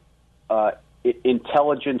whatever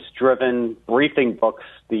intelligence-driven briefing books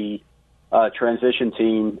the transition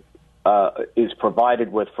team is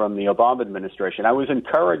provided with from the Obama administration. I was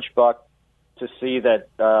encouraged, Buck, to see that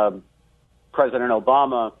President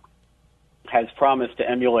Obama has promised to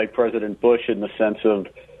emulate President Bush in the sense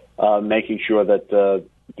of making sure that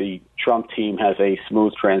the Trump team has a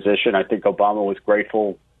smooth transition. I think Obama was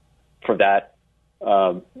grateful for that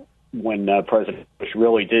when President Bush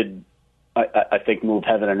really did, I think, move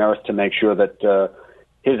heaven and earth to make sure that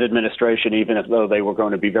his administration, even though they were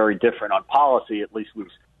going to be very different on policy, at least was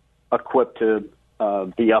equipped to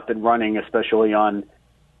be up and running, especially on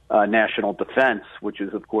national defense, which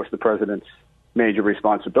is, of course, the president's major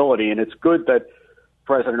responsibility. And it's good that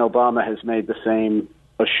President Obama has made the same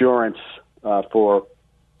assurance for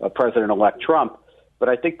President-elect Trump. But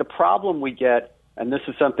I think the problem we get, and this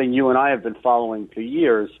is something you and I have been following for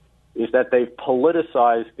years, is that they've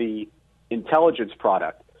politicized the intelligence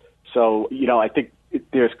product. So, I think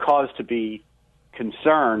there's cause to be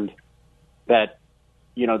concerned that,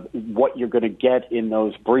 what you're going to get in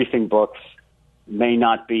those briefing books may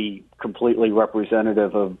not be completely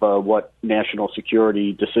representative of what national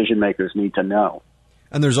security decision makers need to know.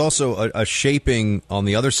 And there's also a shaping on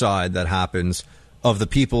the other side that happens of the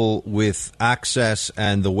people with access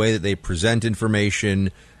and the way that they present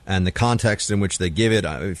information and the context in which they give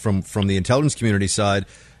it from the intelligence community side.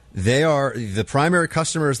 They are the primary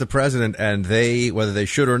customer is the president, and they, whether they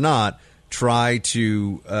should or not, try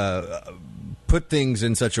to put things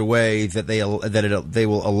in such a way that they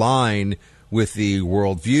will align with the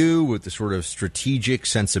worldview, with the sort of strategic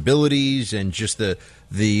sensibilities, and just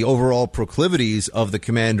the overall proclivities of the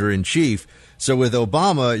commander-in-chief. So with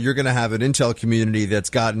Obama, you're going to have an intel community that's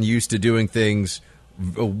gotten used to doing things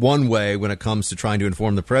one way when it comes to trying to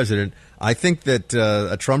inform the president. I think that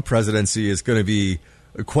a Trump presidency is going to be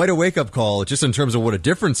quite a wake-up call, just in terms of what a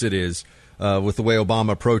difference it is with the way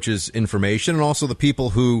Obama approaches information and also the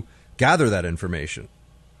people who gather that information.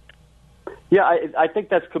 Yeah, I think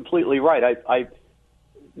that's completely right.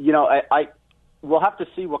 We'll have to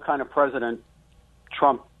see what kind of president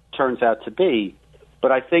Trump turns out to be,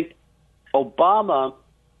 but I think Obama,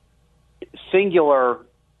 singular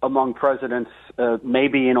among presidents,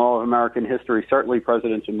 maybe in all of American history, certainly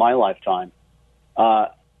presidents in my lifetime,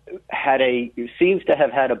 seems to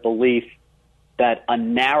have had a belief that a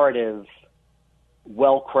narrative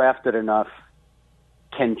well crafted enough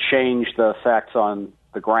can change the facts on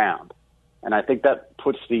the ground. And I think that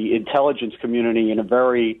puts the intelligence community in a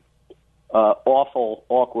very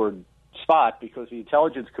awkward spot, because the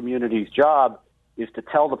intelligence community's job is to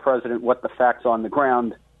tell the president what the facts on the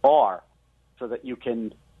ground are, so that you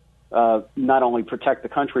can not only protect the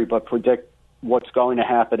country but predict what's going to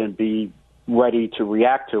happen and be ready to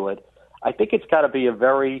react to it. I think it's got to be a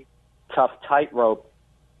very tough tightrope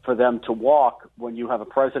for them to walk when you have a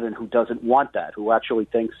president who doesn't want that, who actually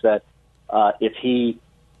thinks that if he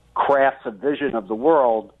crafts a vision of the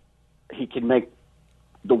world, he can make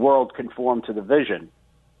the world conform to the vision.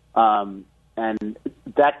 And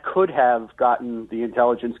that could have gotten the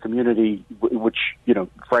intelligence community, which,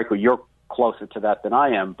 frankly, you're closer to that than I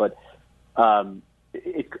am, but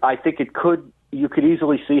I think you could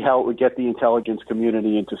easily see how it would get the intelligence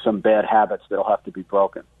community into some bad habits that'll have to be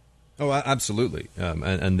broken. Oh, absolutely.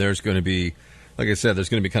 And there's going to be, like I said, there's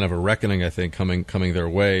going to be kind of a reckoning, I think, coming their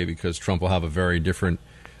way, because Trump will have a very different,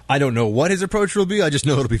 I don't know what his approach will be. I just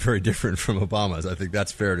know it'll be very different from Obama's. I think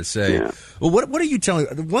that's fair to say. Yeah. Well, what are you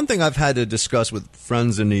telling? One thing I've had to discuss with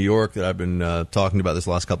friends in New York that I've been talking about this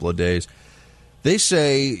last couple of days, they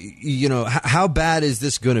say, how bad is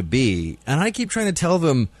this going to be? And I keep trying to tell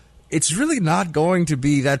them it's really not going to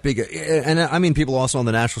be that big. And I mean, people also on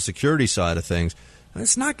the national security side of things.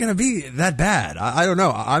 It's not going to be that bad. I don't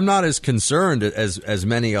know. I'm not as concerned as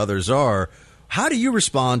many others are. How do you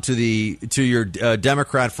respond to your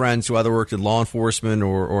Democrat friends who either worked in law enforcement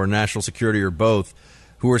or national security or both,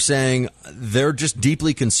 who are saying they're just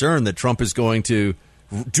deeply concerned that Trump is going to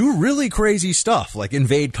do really crazy stuff, like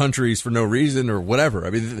invade countries for no reason or whatever? I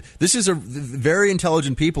mean, this is very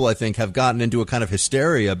intelligent people, I think, have gotten into a kind of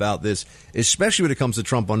hysteria about this, especially when it comes to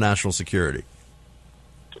Trump on national security.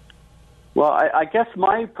 Well, I guess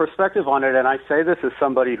my perspective on it, and I say this as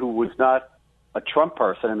somebody who was not a Trump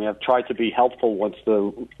person. I mean, I've tried to be helpful once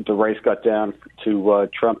the race got down to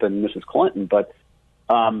Trump and Mrs. Clinton. But,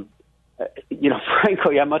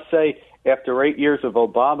 frankly, I must say, after 8 years of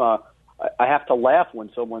Obama, I have to laugh when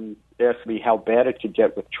someone asks me how bad it could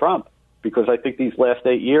get with Trump, because I think these last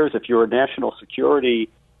 8 years, if you're a national security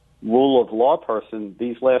rule of law person,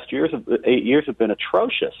 these last 8 years have been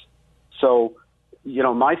atrocious. So,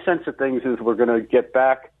 my sense of things is we're going to get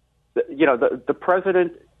back. The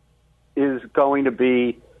president is going to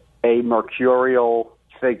be a mercurial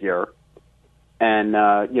figure, and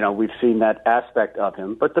we've seen that aspect of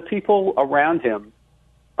him. But the people around him,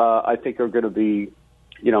 I think, are going to be,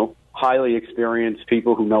 highly experienced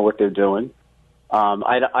people who know what they're doing.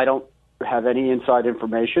 I don't have any inside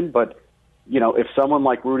information, but if someone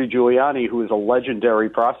like Rudy Giuliani, who is a legendary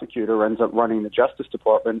prosecutor, ends up running the Justice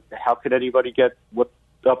Department, how could anybody get whipped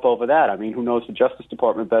up over that? I mean, who knows the Justice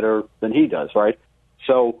Department better than he does, right?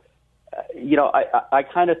 So, I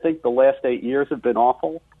kind of think the last 8 years have been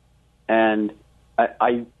awful, and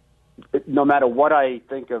I no matter what I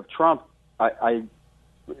think of Trump, and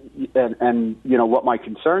what my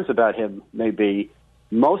concerns about him may be,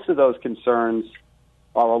 most of those concerns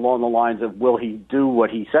are along the lines of, will he do what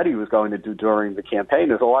he said he was going to do during the campaign?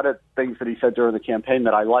 There's a lot of things that he said during the campaign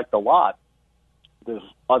that I liked a lot. There's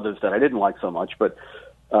others that I didn't like so much. But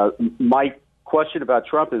my question about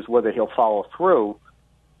Trump is whether he'll follow through.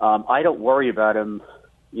 I don't worry about him,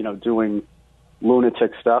 doing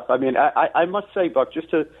lunatic stuff. I mean, I must say, Buck, just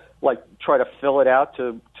to try to fill it out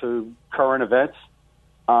to current events,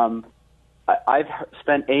 I've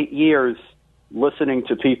spent 8 years listening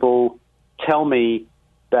to people tell me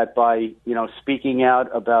that by, speaking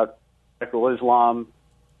out about radical Islam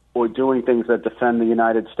or doing things that defend the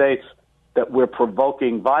United States, that we're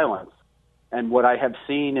provoking violence. And what I have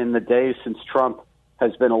seen in the days since Trump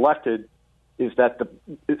has been elected is that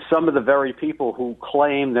some of the very people who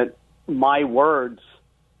claim that my words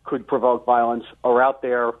could provoke violence are out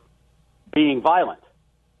there being violent.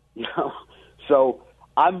 So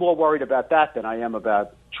I'm more worried about that than I am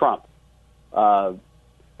about Trump.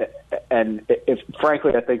 And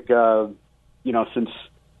frankly, I think, since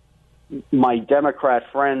my Democrat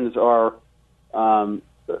friends are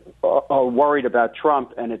worried about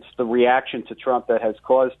Trump, and it's the reaction to Trump that has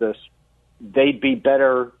caused this, they'd be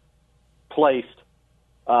better placed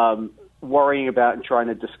worrying about and trying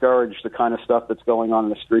to discourage the kind of stuff that's going on in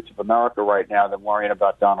the streets of America right now than worrying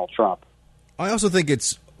about Donald Trump. I also think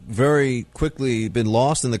it's very quickly been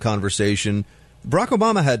lost in the conversation. Barack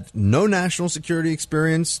Obama had no national security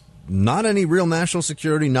experience, not any real national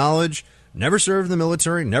security knowledge, never served in the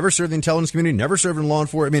military, never served in the intelligence community, never served in law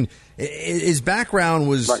enforcement. I mean, his background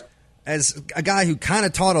was as a guy who kind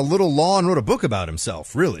of taught a little law and wrote a book about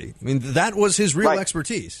himself, really. I mean, that was his real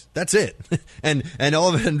expertise. That's it. and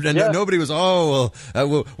nobody was,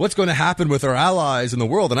 what's going to happen with our allies in the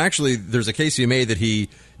world? And actually, there's a case he made that he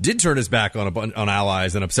did turn his back on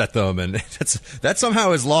allies and upset them, and that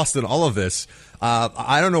somehow is lost in all of this.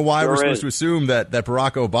 I don't know why we're supposed to assume that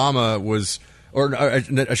Barack Obama was, or I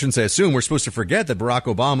shouldn't say assume, we're supposed to forget that Barack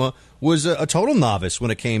Obama was a total novice when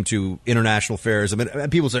it came to international affairs. I mean,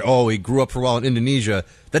 people say, he grew up for a while in Indonesia.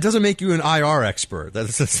 That doesn't make you an IR expert.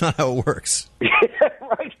 That's not how it works.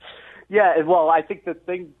 Right. Yeah, well, I think the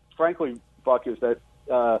thing, frankly, Buck, is that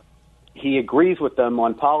he agrees with them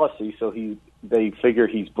on policy, so they figure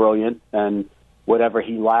he's brilliant, and whatever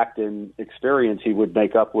he lacked in experience, he would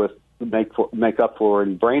make up for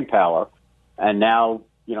in brain power. And now,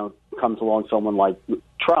 comes along someone like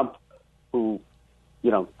Trump, who,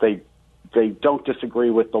 they don't disagree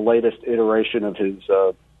with the latest iteration of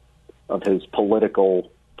his political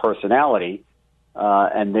personality,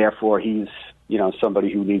 and therefore he's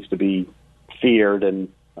somebody who needs to be feared and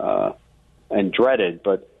dreaded.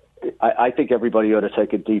 But I think everybody ought to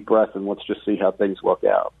take a deep breath and let's just see how things work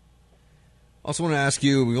out. Also want to ask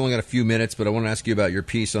you, we've only got a few minutes, but I want to ask you about your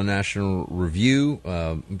piece on National Review.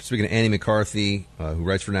 Speaking of Annie McCarthy, who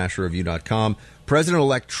writes for NationalReview.com,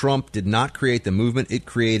 President-elect Trump did not create the movement, it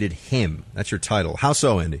created him. That's your title. How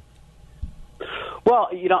so, Andy? Well,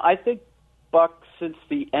 I think, Buck, since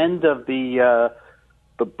the end of the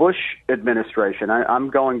Bush administration,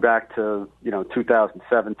 I'm going back to,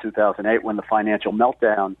 2007, 2008, when the financial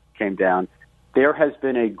meltdown came down, there has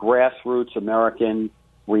been a grassroots American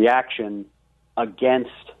reaction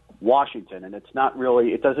against Washington, and it's not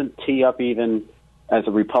really, it doesn't tee up even as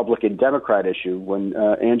a Republican-Democrat issue. When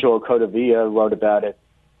Angelo Codevilla wrote about it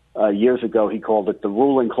years ago, he called it the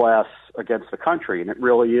ruling class against the country, and it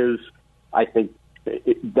really is, I think,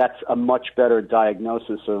 that's a much better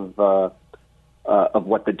diagnosis of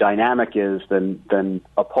what the dynamic is than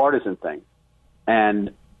a partisan thing.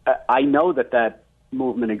 And I know that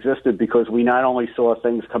movement existed because we not only saw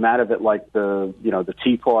things come out of it like the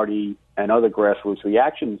Tea Party and other grassroots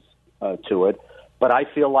reactions to it, but I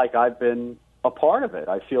feel like I've been a part of it.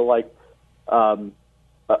 I feel like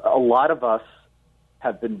a lot of us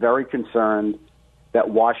have been very concerned that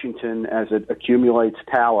Washington, as it accumulates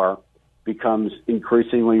power, becomes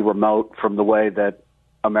increasingly remote from the way that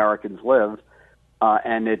Americans live,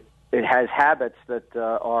 and it has habits that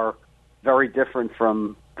are very different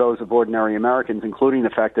from those of ordinary Americans, including the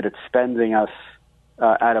fact that it's spending us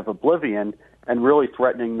out of oblivion and really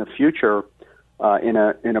threatening the future in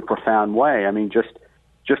a profound way. I mean,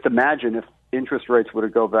 just imagine if interest rates were to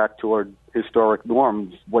go back toward historic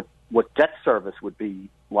norms, what debt service would be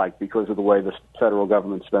like because of the way the federal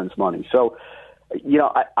government spends money. So,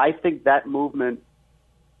 I think that movement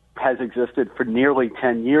has existed for nearly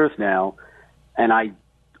 10 years now, and I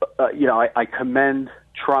commend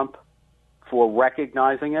Trump for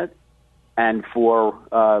recognizing it and for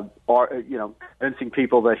convincing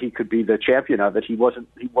people that he could be the champion of it. He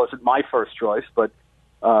wasn't my first choice, but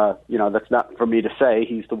that's not for me to say.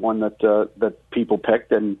 He's the one that people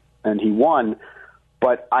picked, and he won.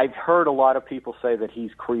 But I've heard a lot of people say that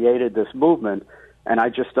he's created this movement, and I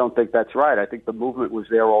just don't think that's right. I think the movement was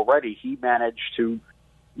there already. He managed to,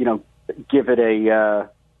 give it a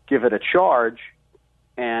charge,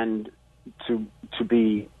 and to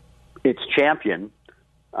be its champion,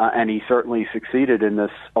 and he certainly succeeded in this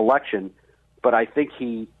election. But I think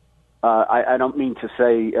he, I don't mean to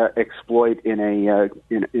say exploit in a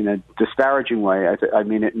disparaging way. I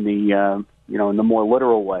mean it in the in the more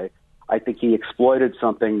literal way. I think he exploited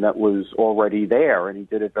something that was already there, and he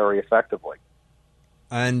did it very effectively.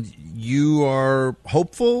 And you are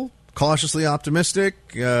hopeful, cautiously optimistic,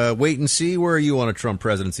 wait and see. Where are you on a Trump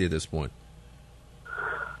presidency at this point?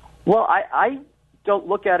 Well, I don't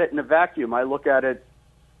look at it in a vacuum. I look at it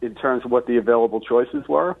in terms of what the available choices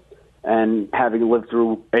were, and having lived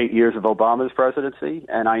through 8 years of Obama's presidency,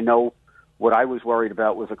 and I know what I was worried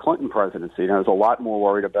about was a Clinton presidency, and I was a lot more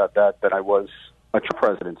worried about that than I was a Trump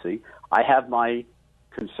presidency. I have my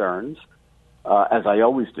concerns, as I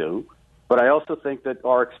always do, but I also think that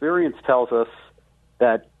our experience tells us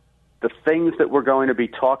that the things that we're going to be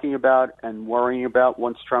talking about and worrying about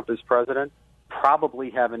once Trump is president probably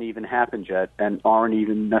haven't even happened yet and aren't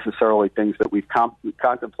even necessarily things that we've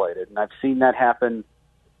contemplated. And I've seen that happen.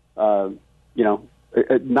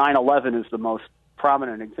 9/11 is the most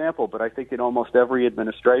prominent example, but I think in almost every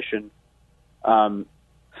administration,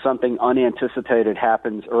 something unanticipated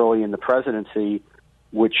happens early in the presidency,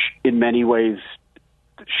 which in many ways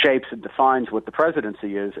shapes and defines what the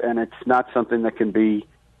presidency is, and it's not something that can be,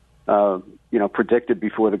 predicted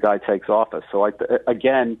before the guy takes office. So, I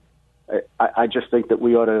just think that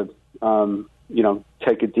we ought to,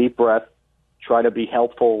 take a deep breath, try to be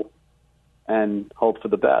helpful, and hope for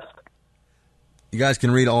the best. You guys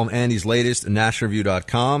can read all of Andy's latest at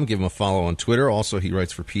NationalReview.com. Give him a follow on Twitter. Also, he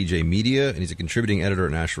writes for PJ Media, and he's a contributing editor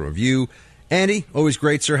at National Review. Andy, always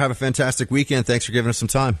great, sir. Have a fantastic weekend. Thanks for giving us some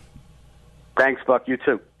time. Thanks, Buck. You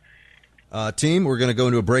too. Team, we're going to go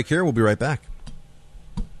into a break here. We'll be right back.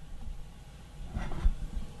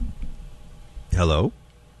 Hello?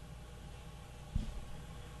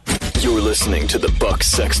 You're listening to The Buck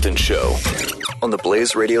Sexton Show on the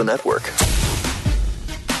Blaze Radio Network.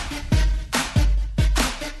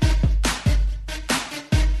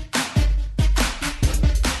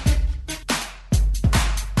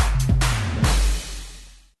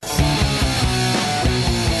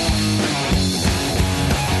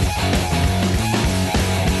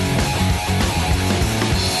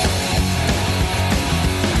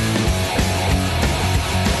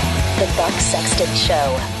 Show.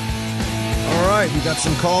 All right, we got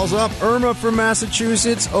some calls up. Irma from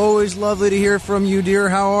Massachusetts. Always lovely to hear from you, dear.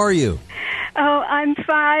 How are you? Oh, I'm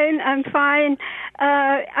fine.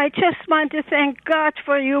 I just want to thank God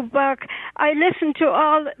for you, Buck. I listened to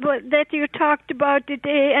all that you talked about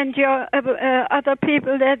today and your other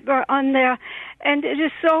people that were on there, and it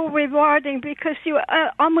is so rewarding because you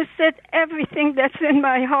almost said everything that's in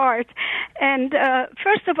my heart. And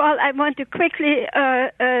first of all, I want to quickly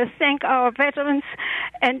thank our veterans,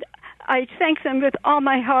 and I thank them with all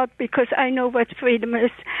my heart because I know what freedom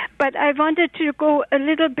is. But I wanted to go a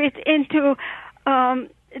little bit into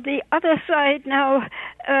the other side now,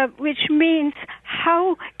 which means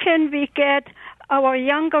how can we get our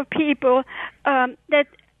younger people that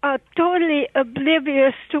are totally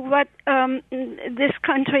oblivious to what this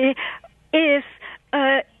country is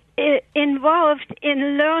involved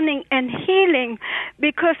in learning and healing,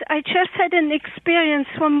 because I just had an experience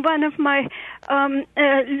from one of my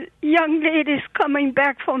young ladies coming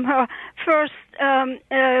back from her first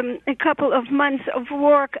a couple of months of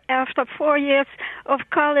work after 4 years of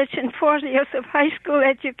college and 4 years of high school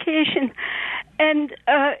education. And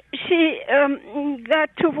she got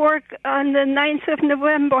to work on the 9th of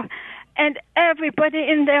November, and everybody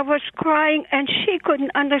in there was crying, and she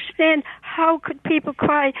couldn't understand how could people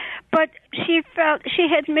cry. But she felt she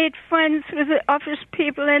had made friends with the office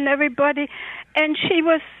people and everybody, and she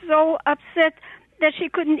was so upset that she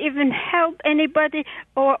couldn't even help anybody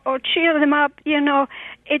or cheer them up.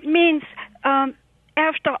 It means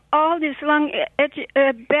after all this long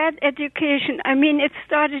bad education, I mean, it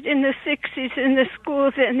started in the 60s in the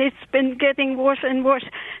schools, and it's been getting worse and worse.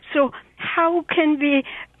 So how can we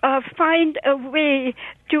find a way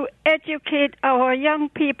to educate our young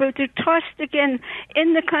people to trust again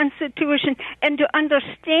in the Constitution and to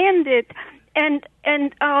understand it? And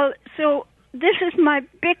so this is my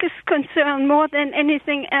biggest concern more than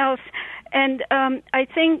anything else. And I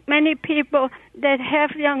think many people that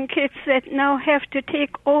have young kids that now have to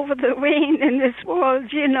take over the reign in this world,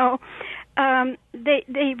 they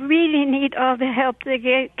really need all the help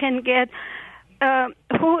they can get.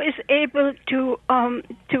 Who is able to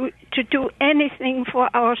do anything for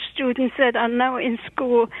our students that are now in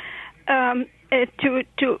school,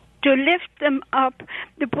 to lift them up,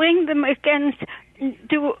 to bring them against,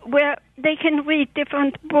 to where they can read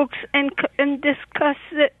different books and discuss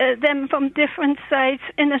them from different sides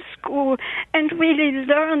in a school, and really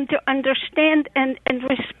learn to understand and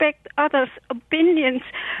respect others' opinions.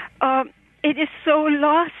 It is so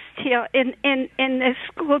lost here in the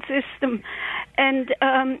school system, and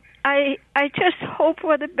I just hope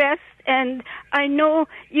for the best, and I know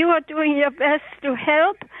you are doing your best to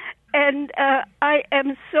help, and I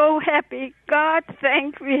am so happy. God,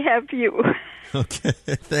 we have you. Okay,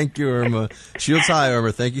 thank you, Irma. Shields high,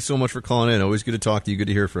 Irma. Thank you so much for calling in. Always good to talk to you. Good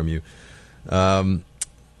to hear from you. Oh,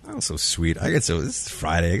 so sweet. This is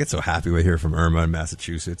Friday. I get so happy to hear from Irma in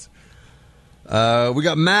Massachusetts. We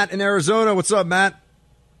got Matt in Arizona. What's up, Matt?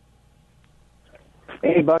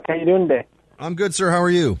 Hey, Buck. How you doing today? I'm good, sir. How are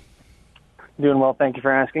you? Doing well. Thank you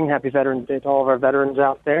for asking. Happy Veterans Day to all of our veterans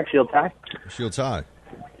out there. Shields high. Shields high.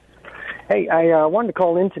 Hey, I wanted to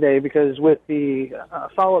call in today because with the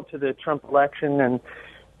follow-up to the Trump election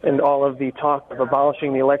and all of the talk of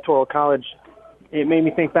abolishing the Electoral College, it made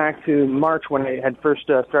me think back to March when I had first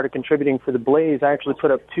started contributing for the Blaze. I actually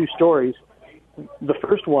put up 2 stories. The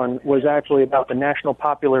first one was actually about the National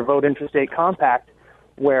Popular Vote Interstate Compact,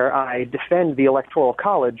 where I defend the Electoral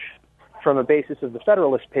College from a basis of the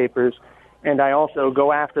Federalist Papers, and I also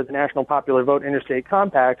go after the National Popular Vote Interstate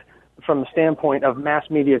Compact from the standpoint of mass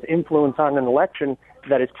media's influence on an election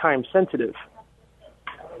that is time-sensitive.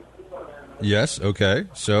 Yes, okay.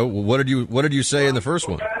 So what did you say in the first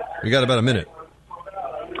one? We got about a minute.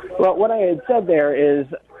 Well, what I had said there is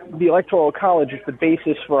the Electoral College is the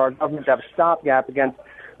basis for our government to have a stopgap against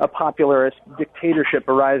a popularist dictatorship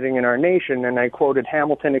arising in our nation, and I quoted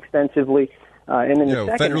Hamilton extensively. And in the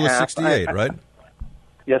second Federalist half, 68, right?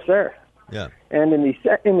 Yes, sir. Yeah. And in the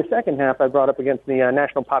second half, I brought up against the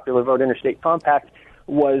National Popular Vote Interstate Compact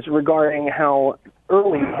was regarding how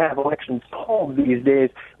early we have elections called these days.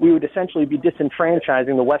 We would essentially be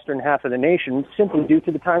disenfranchising the western half of the nation simply due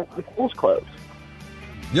to the time the polls close.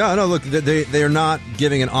 Yeah, no, look, they are not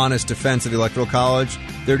giving an honest defense of the Electoral College.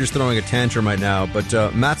 They're just throwing a tantrum right now. But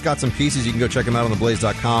Matt's got some pieces. You can go check him out on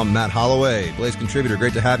theblaze.com. Matt Holloway, Blaze contributor.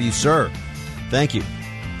 Great to have you, sir. Thank you.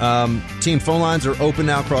 Team phone lines are open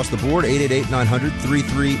now across the board,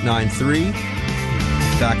 888-900-3393.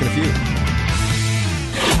 Back in a few.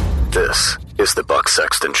 This is the Buck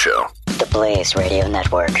Sexton Show. The Blaze Radio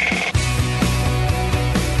Network.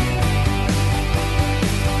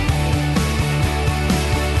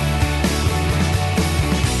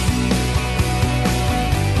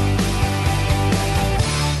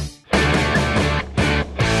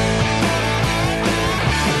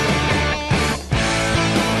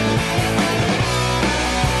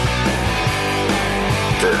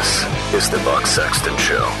 This is the Buck Sexton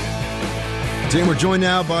Show. Team, we're joined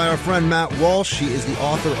now by our friend Matt Walsh. He is the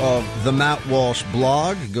author of the Matt Walsh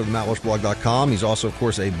blog. You can go to mattwalshblog.com. He's also, of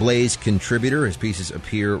course, a Blaze contributor. His pieces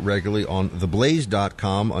appear regularly on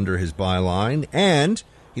theblaze.com under his byline. And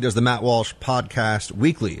he does the Matt Walsh podcast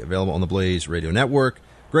weekly, available on the Blaze Radio Network.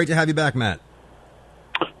 Great to have you back, Matt.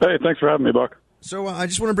 Hey, thanks for having me, Buck. So I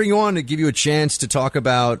just want to bring you on to give you a chance to talk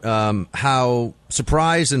about how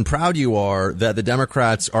surprised and proud you are that the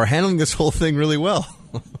Democrats are handling this whole thing really well.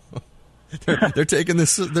 they're taking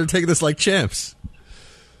this like champs.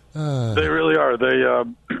 They really are.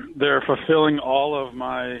 They're fulfilling all of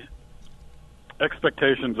my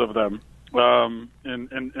expectations of them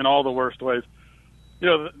in all the worst ways. You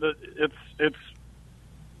know, it's.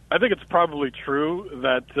 I think it's probably true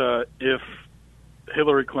that if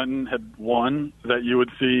Hillary Clinton had won, that you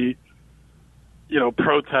would see, you know,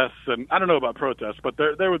 protests, and I don't know about protests, but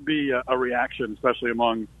there would be a reaction, especially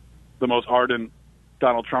among the most ardent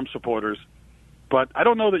Donald Trump supporters. But I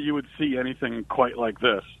don't know that you would see anything quite like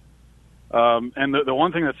this. And the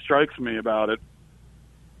one thing that strikes me about it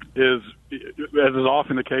is, as is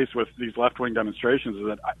often the case with these left-wing demonstrations, is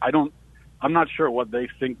that I'm not sure what they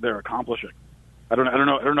think they're accomplishing. I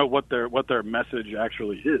don't know what their message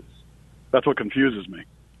actually is. That's what confuses me.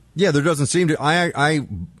 Yeah, there doesn't seem to. I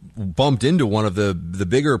bumped into one of the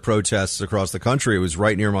bigger protests across the country. It was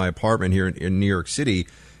right near my apartment here in New York City.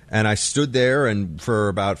 And I stood there and for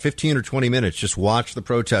about 15 or 20 minutes just watched the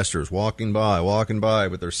protesters walking by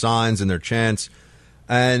with their signs and their chants.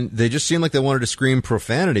 And they just seemed like they wanted to scream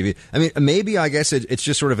profanity. I mean, maybe I guess it's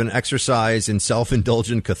just sort of an exercise in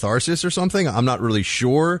self-indulgent catharsis or something. I'm not really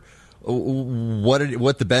sure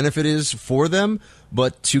what the benefit is for them.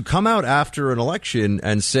 But to come out after an election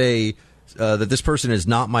and say that this person is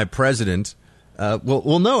not my president.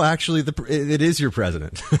 Well, no. Actually, it is your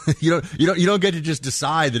president. you don't get to just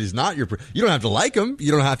decide that he's not your. You don't have to like him.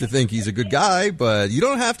 You don't have to think he's a good guy. But you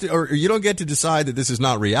don't have to, or you don't get to decide that this is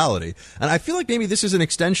not reality. And I feel like maybe this is an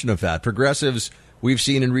extension of that. Progressives we've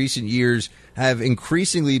seen in recent years have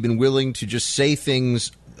increasingly been willing to just say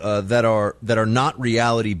things that are not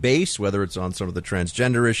reality based, whether it's on some of the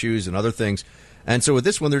transgender issues and other things. And so with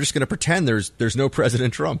this one, they're just going to pretend there's no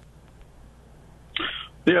President Trump.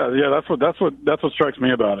 Yeah, that's what strikes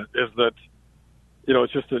me about it, is that, you know,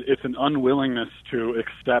 it's an unwillingness to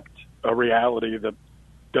accept a reality that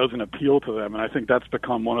doesn't appeal to them, and I think that's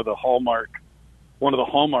become one of the hallmarks,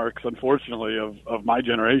 unfortunately, of my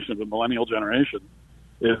generation, the millennial generation,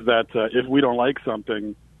 is that if we don't like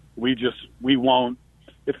something, we won't.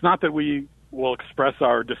 It's not that we will express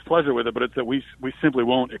our displeasure with it, but it's that we simply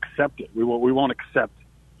won't accept it. We won't accept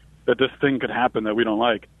that this thing could happen that we don't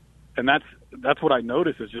like. And that's what I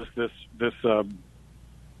notice is just the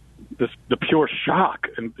pure shock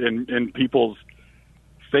in people's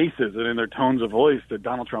faces and in their tones of voice that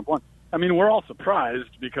Donald Trump won. I mean, we're all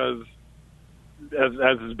surprised because, as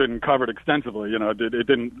has been covered extensively, you know,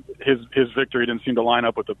 his victory didn't seem to line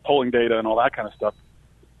up with the polling data and all that kind of stuff.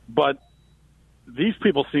 But these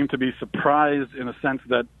people seem to be surprised in a sense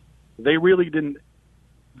that they really didn't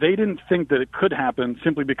think that it could happen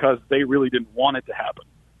simply because they really didn't want it to happen.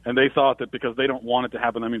 And they thought that because they don't want it to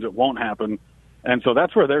happen, that means it won't happen. And so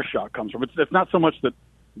that's where their shock comes from. It's not so much that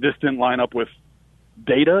this didn't line up with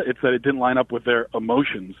data, it's that it didn't line up with their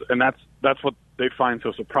emotions. And that's what they find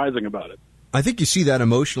so surprising about it. I think you see that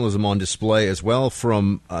emotionalism on display as well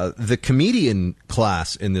from the comedian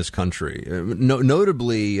class in this country.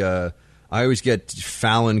 Notably, I always get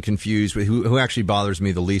Fallon confused with who actually bothers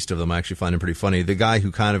me the least of them. I actually find him pretty funny. The guy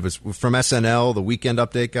who kind of was from SNL, the Weekend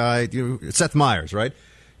Update guy, Seth Meyers, right?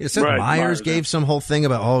 Seth Meyers gave some whole thing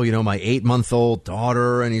about, my 8-month-old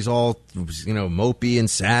daughter, and he's all, mopey and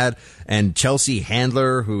sad. And Chelsea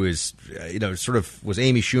Handler, who is, sort of was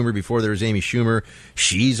Amy Schumer before there was Amy Schumer,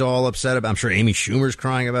 she's all upset about, I'm sure Amy Schumer's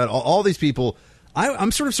crying about it. All these people,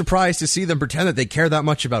 I'm sort of surprised to see them pretend that they care that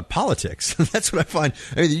much about politics. That's what I find.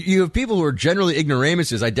 I mean, you have people who are generally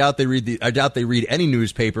ignoramuses. I doubt they read any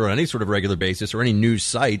newspaper on any sort of regular basis or any news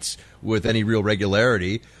sites with any real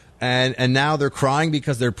regularity. And now they're crying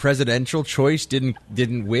because their presidential choice didn't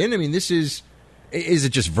win. I mean, is it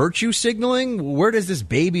just virtue signaling? Where does this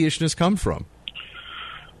babyishness come from?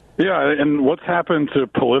 Yeah, and what's happened to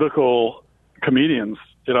political comedians?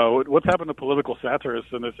 What's happened to political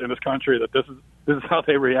satirists in this country that this is how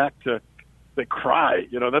they react to? They cry.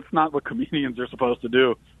 That's not what comedians are supposed to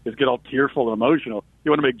do. Is get all tearful and emotional.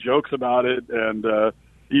 You want to make jokes about it and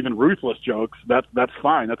even ruthless jokes. That's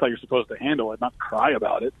fine. That's how you're supposed to handle it, not cry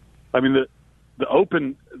about it. I mean, the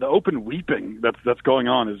open weeping that's going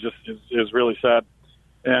on is really sad,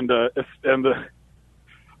 and I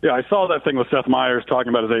saw that thing with Seth Meyers talking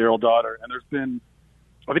about his 8-year-old daughter, and there's been,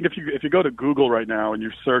 I think if you go to Google right now and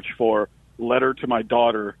you search for "letter to my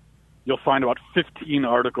daughter," you'll find about 15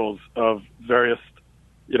 articles of various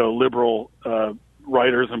liberal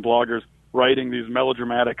writers and bloggers writing these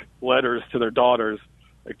melodramatic letters to their daughters,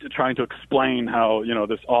 trying to explain how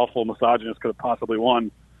this awful misogynist could have possibly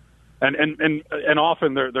won. And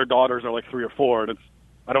often their daughters are like 3 or 4, and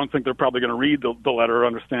I don't think they're probably going to read the letter or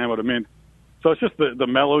understand what it means. So it's just the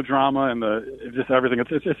melodrama and just everything.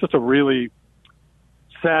 It's just a really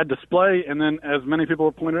sad display. And then, as many people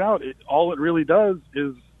have pointed out, all it really does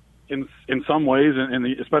is in some ways,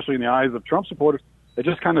 especially in the eyes of Trump supporters, it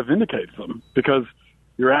just kind of vindicates them because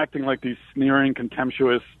you're acting like these sneering,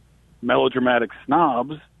 contemptuous, melodramatic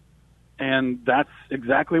snobs, and that's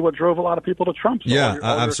exactly what drove a lot of people to Trump. So all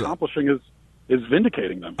you're accomplishing is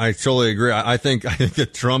vindicating them. I totally agree. I think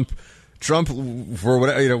that Trump for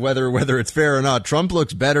whether it's fair or not, Trump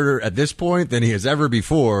looks better at this point than he has ever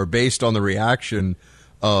before, based on the reaction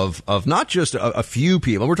of not just a few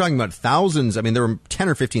people. We're talking about thousands. I mean, there were 10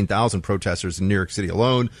 or 15,000 protesters in New York City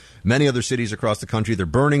alone. Many other cities across the country, they're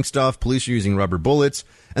burning stuff. Police are using rubber bullets.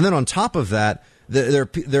 And then on top of that, there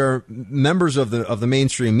are members of the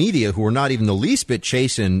mainstream media who are not even the least bit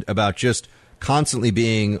chastened about just constantly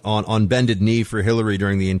being on bended knee for Hillary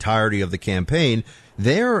during the entirety of the campaign.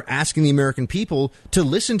 They're asking the American people to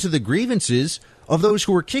listen to the grievances of those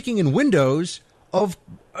who are kicking in windows of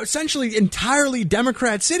essentially entirely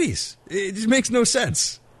Democrat cities. It just makes no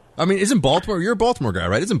sense. I mean, isn't Baltimore, you're a Baltimore guy,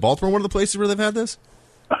 right? Isn't Baltimore one of the places where they've had this?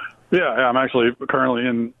 Yeah, I'm actually currently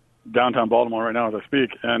in downtown Baltimore right now as I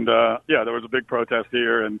speak. And there was a big protest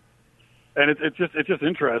here. And it's just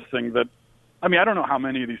interesting that, I mean, I don't know how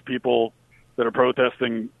many of these people that are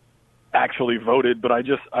protesting actually voted, but I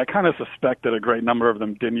kind of suspect that a great number of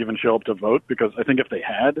them didn't even show up to vote, because I think if they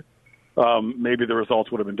had, maybe the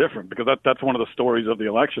results would have been different, because that's one of the stories of the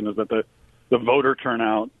election, is that the voter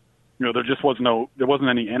turnout, there wasn't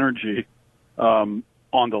any energy on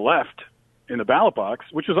the left in the ballot box,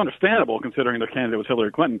 which is understandable considering their candidate was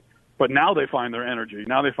Hillary Clinton. But now they find their energy,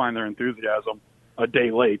 now they find their enthusiasm a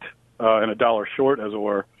day late and a dollar short, as it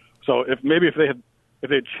were. So if they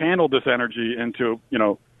had channeled this energy into,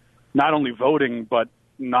 not only voting but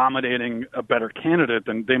nominating a better candidate,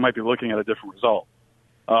 then they might be looking at a different result.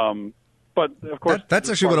 But of course, that's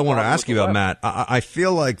actually what I want to ask you about, Matt. I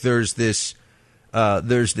feel like there's this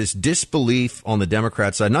disbelief on the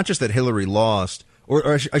Democrat side, not just that Hillary lost,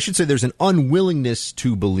 or I should say, there's an unwillingness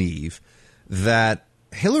to believe that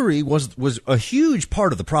Hillary was a huge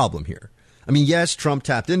part of the problem here. I mean, yes, Trump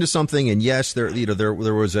tapped into something, and yes, there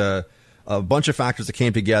was a bunch of factors that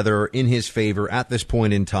came together in his favor at this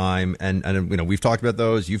point in time, and we've talked about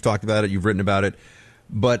those. You've talked about it. You've written about it.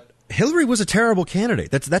 But Hillary was a terrible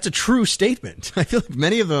candidate. That's a true statement. I feel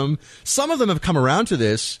like some of them have come around to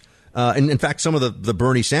this. And in fact, some of the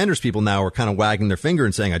Bernie Sanders people now are kind of wagging their finger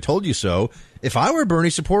and saying, "I told you so." If I were a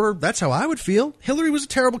Bernie supporter, that's how I would feel. Hillary was a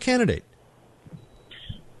terrible candidate.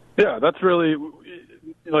 Yeah, that's really,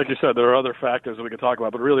 like you said, there are other factors that we could talk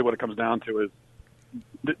about, but really what it comes down to is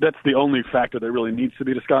that's the only factor that really needs to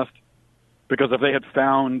be discussed, because if they had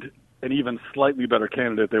found an even slightly better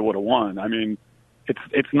candidate, they would have won. I mean,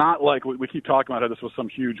 it's not like we keep talking about how this was some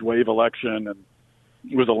huge wave election and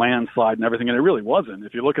it was a landslide and everything, and it really wasn't.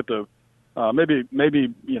 If you look at the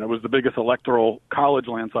maybe it was the biggest electoral college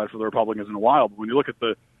landslide for the Republicans in a while, but when you look at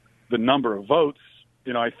the number of votes,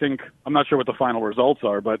 I think, I'm not sure what the final results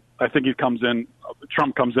are, but I think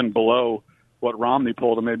Trump comes in below what Romney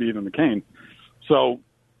pulled, and maybe even McCain. So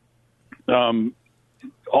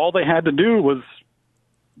all they had to do was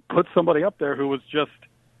put somebody up there who was just,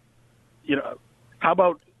 how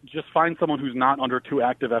about just find someone who's not under two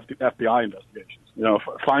active FBI investigations?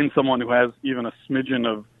 Find someone who has even a smidgen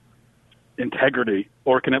of integrity,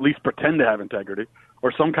 or can at least pretend to have integrity,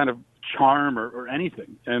 or some kind of charm or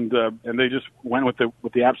anything. And they just went with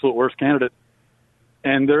the absolute worst candidate.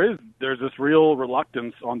 And there's this real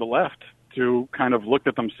reluctance on the left to kind of look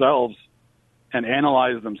at themselves and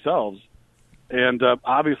analyze themselves. And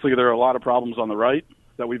obviously there are a lot of problems on the right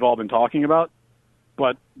that we've all been talking about.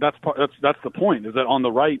 But that's the point, is that on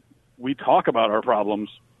the right, we talk about our problems,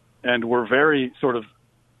 and we're very sort of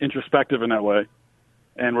introspective in that way,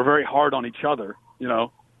 and we're very hard on each other,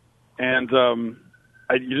 and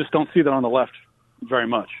you just don't see that on the left very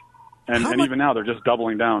much. And even now, they're just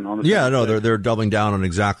doubling down on the Yeah, no, they're doubling down on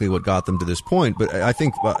exactly what got them to this point. But I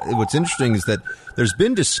think what's interesting is that there's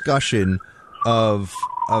been discussion of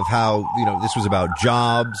how this was about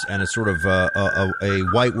jobs and a sort of a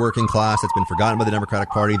white working class that's been forgotten by the Democratic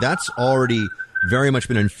Party. That's already very much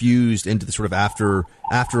been infused into the sort of after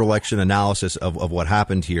election analysis of what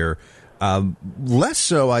happened here. Less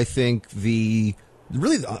so, I think,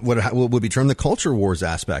 what would be termed the culture wars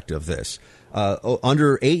aspect of this.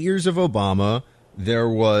 Under 8 years of Obama, there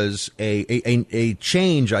was a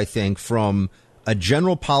change, I think, from a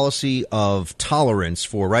general policy of tolerance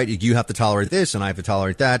for, right, you have to tolerate this and I have to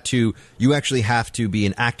tolerate that, to you actually have to be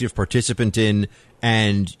an active participant in,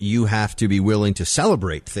 and you have to be willing to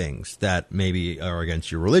celebrate things that maybe are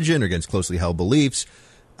against your religion or against closely held beliefs.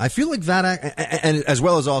 I feel like that, and as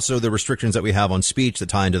well as also the restrictions that we have on speech that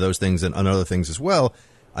tie into those things and other things as well,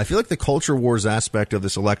 I feel like the culture wars aspect of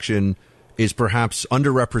this election is perhaps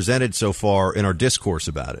underrepresented so far in our discourse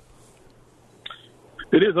about it.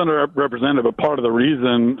 It is underrepresented, but part of the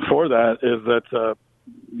reason for that is that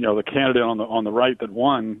the candidate on the right that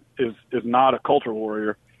won is not a culture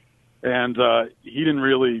warrior, and he didn't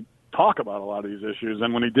really talk about a lot of these issues.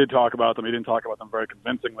 And when he did talk about them, he didn't talk about them very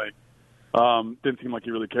convincingly. Didn't seem like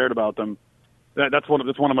he really cared about them. That's one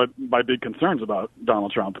of my big concerns about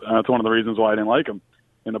Donald Trump, and that's one of the reasons why I didn't like him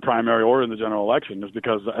in the primary or in the general election, is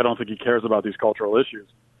because I don't think he cares about these cultural issues.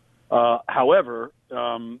 However,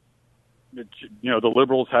 the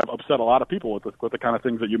liberals have upset a lot of people with the kind of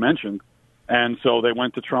things that you mentioned, and so they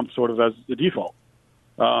went to Trump sort of as the default.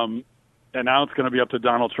 And now it's going to be up to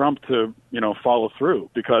Donald Trump to follow through,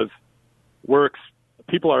 because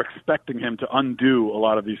people are expecting him to undo a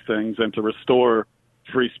lot of these things and to restore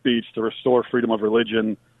free speech, to restore freedom of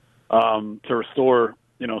religion, to restore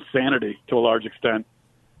sanity to a large extent.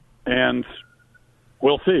 And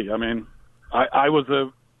we'll see. I mean, I was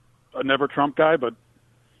a never Trump guy, but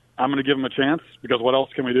I'm going to give him a chance, because what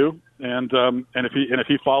else can we do? And if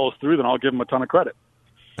he follows through, then I'll give him a ton of credit.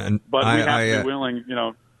 But we have to be willing,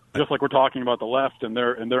 just like we're talking about the left and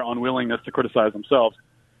their unwillingness to criticize themselves,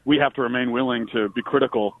 we have to remain willing to be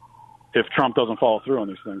critical if Trump doesn't follow through on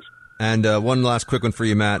these things. And one last quick one for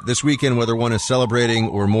you, Matt. This weekend, whether one is celebrating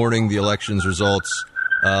or mourning the election's results,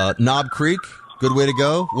 Knob Creek, good way to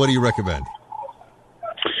go. What do you recommend?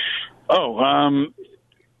 Well,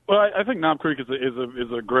 I think Knob Creek is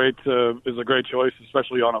a great choice,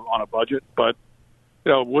 especially on a budget. But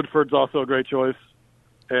Woodford's also a great choice,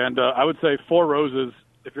 and I would say Four Roses.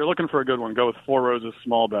 If you're looking for a good one, go with Four Roses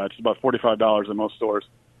small batch. It's about $45 in most stores,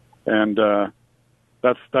 and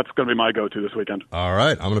that's going to be my go-to this weekend. All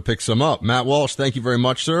right, I'm going to pick some up. Matt Walsh, thank you very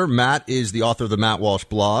much, sir. Matt is the author of the Matt Walsh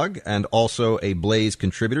blog and also a Blaze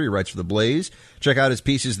contributor. He writes for the Blaze. Check out his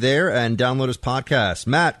pieces there and download his podcast.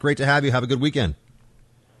 Matt, great to have you. Have a good weekend.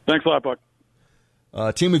 Thanks a lot, Buck.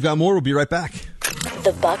 Team, we've got more. We'll be right back.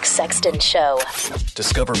 The Buck Sexton Show.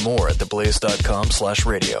 Discover more at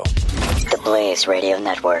theblaze.com/radio. The Blaze Radio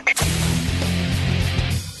Network.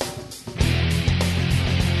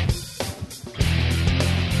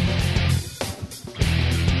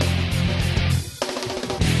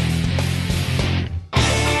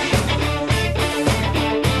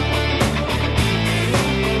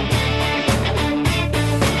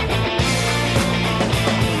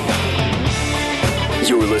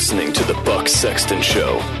 You're listening to the Buck Sexton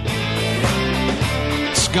Show.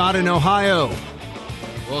 Scott in Ohio.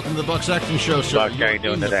 Welcome to the Buck Sexton Show, sir. Buck, how you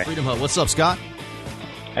doing today? Freedom Hub. What's up, Scott?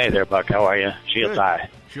 Hey there, Buck. How are you? Shields high.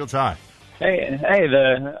 Shields high. Hey,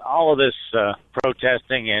 all of this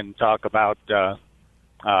protesting and talk about the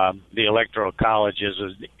Electoral College is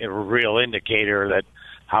a real indicator that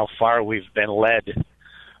how far we've been led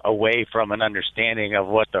away from an understanding of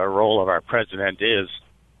what the role of our president is.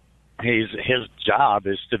 His job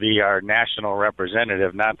is to be our national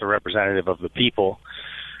representative, not the representative of the people.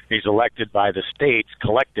 He's elected by the states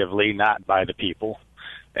collectively, not by the people.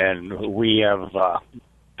 And we have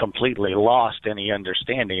completely lost any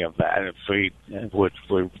understanding of that. What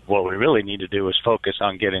we really need to do is focus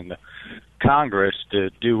on getting the Congress to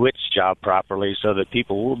do its job properly so that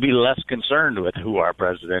people will be less concerned with who our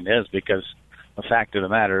president is, because the fact of the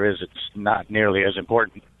matter is it's not nearly as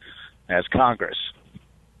important as Congress.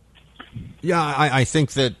 Yeah, I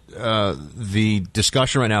think that the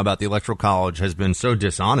discussion right now about the Electoral College has been so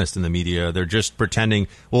dishonest in the media. They're just pretending.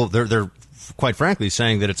 Well, they're quite frankly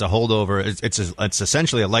saying that it's a holdover. It's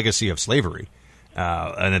essentially a legacy of slavery,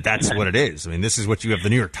 and that's what it is. I mean, this is what you have the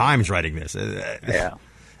New York Times writing this. Yeah.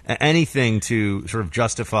 Anything to sort of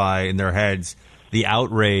justify in their heads the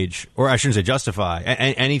outrage, or I shouldn't say justify,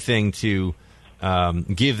 anything to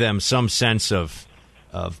give them some sense of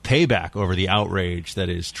payback over the outrage that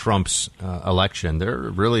is Trump's election. They're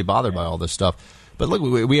really bothered by all this stuff. But look,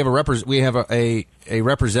 we have a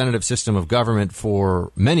representative system of government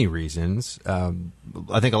for many reasons.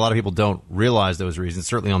 I think a lot of people don't realize those reasons.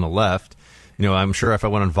 Certainly on the left, I'm sure if I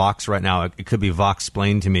went on Vox right now, it could be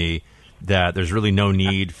Vox-plained to me that there's really no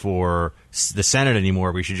need for the Senate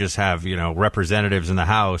anymore. We should just have representatives in the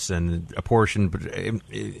House and apportion. But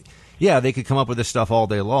yeah, they could come up with this stuff all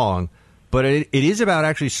day long. But it is about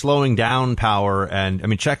actually slowing down power, and I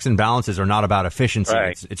mean checks and balances are not about efficiency.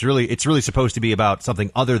 Right. It's really supposed to be about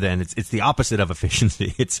something other than it's the opposite of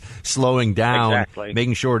efficiency. It's slowing down, exactly.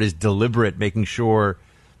 Making sure it is deliberate, making sure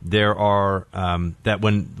there are that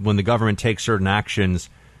when the government takes certain actions,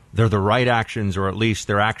 they're the right actions, or at least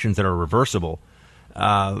they're actions that are reversible.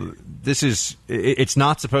 It's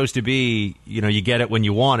not supposed to be you get it when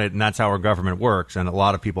you want it, and that's how our government works. And a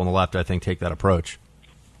lot of people on the left, I think, take that approach.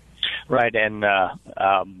 Right, and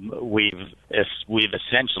we've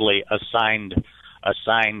essentially assigned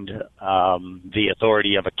the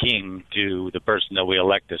authority of a king to the person that we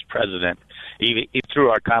elect as president. Even through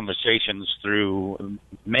our conversations, through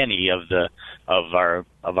many of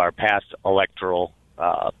our past electoral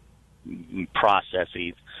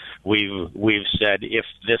processes, we've said if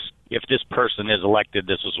this person is elected,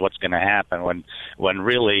 this is what's going to happen. When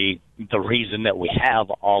really the reason that we have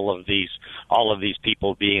all of these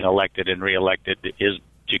people being elected and reelected is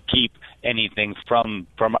to keep anything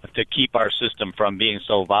to keep our system from being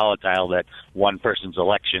so volatile that one person's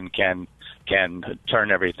election can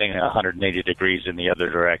turn everything 180 degrees in the other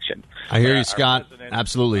direction. I hear you, Scott.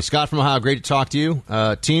 Absolutely. Scott from Ohio, great to talk to you.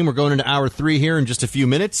 Team, we're going into hour 3 here in just a few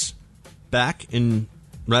minutes. Back in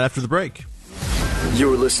right after the break.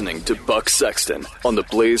 You're listening to Buck Sexton on the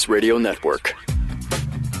Blaze Radio Network.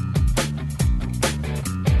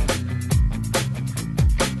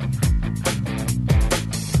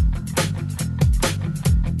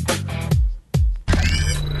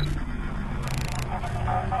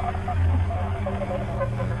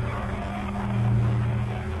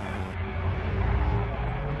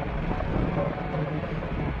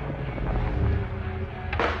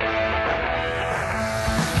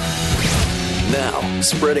 Now,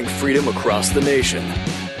 spreading freedom across the nation.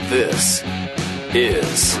 This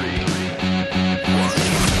is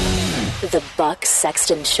The Buck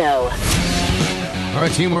Sexton Show. All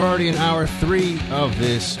right, team, we're already in hour 3 of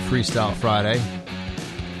this Freestyle Friday.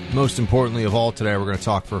 Most importantly of all today, we're going to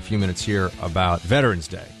talk for a few minutes here about Veterans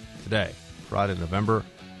Day. Today, Friday, November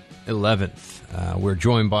 11th. We're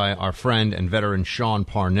joined by our friend and veteran Sean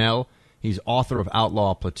Parnell. He's author of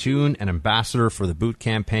Outlaw Platoon and ambassador for the Boot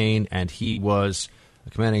Campaign, and he was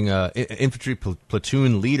commanding infantry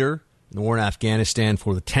platoon leader in the war in Afghanistan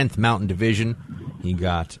for the 10th Mountain Division. He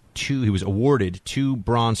was awarded 2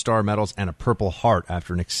 Bronze Star medals and a Purple Heart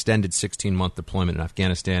after an extended 16-month deployment in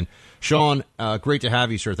Afghanistan. Sean, great to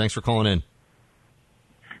have you, sir. Thanks for calling in.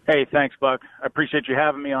 Hey, thanks, Buck. I appreciate you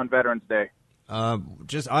having me on Veterans Day.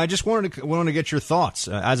 I just wanted to get your thoughts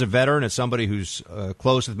as a veteran, as somebody who's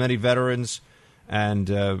close with many veterans, and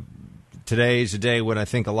today is a day when I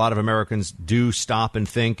think a lot of Americans do stop and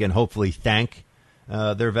think and hopefully thank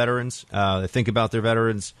their veterans. They think about their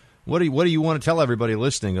veterans. What do you want to tell everybody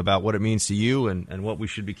listening about what it means to you and what we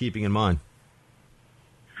should be keeping in mind?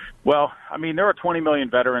 Well, I mean, there are 20 million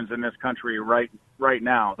veterans in this country right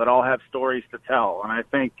now that all have stories to tell, and I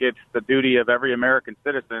think it's the duty of every American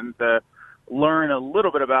citizen to learn a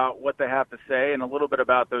little bit about what they have to say and a little bit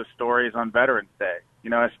about those stories on Veterans Day. You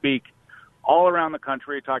know, I speak all around the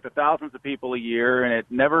country, talk to thousands of people a year, and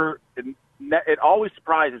it always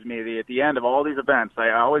surprises me that at the end of all these events, I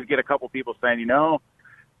always get a couple people saying, you know,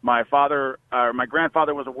 my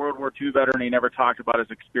grandfather was a World War II veteran. He never talked about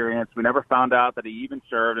his experience. We never found out that he even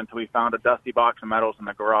served until we found a dusty box of medals in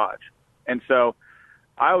the garage. And so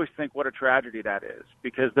I always think what a tragedy that is,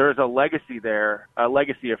 because there's a legacy there, a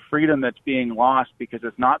legacy of freedom that's being lost because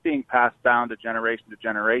it's not being passed down to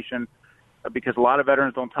generation, because a lot of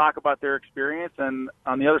veterans don't talk about their experience, and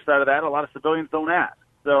on the other side of that, a lot of civilians don't ask.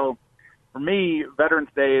 So for me, Veterans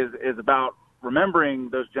Day is about remembering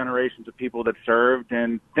those generations of people that served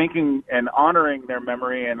and thinking and honoring their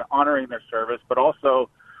memory and honoring their service, but also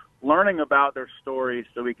learning about their stories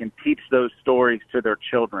so we can teach those stories to their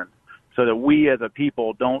children, so that we as a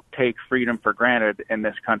people don't take freedom for granted in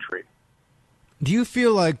this country. Do you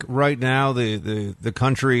feel like right now the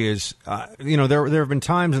country is, there have been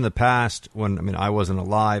times in the past when, I mean, I wasn't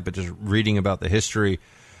alive, but just reading about the history,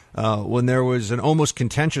 when there was an almost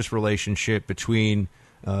contentious relationship between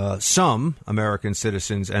some American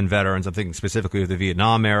citizens and veterans. I'm thinking specifically of the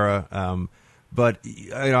Vietnam era. But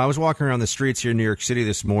I was walking around the streets here in New York City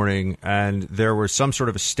this morning, and there was some sort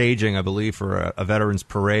of a staging, I believe, for a veterans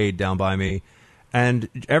parade down by me. And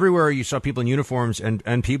everywhere you saw people in uniforms,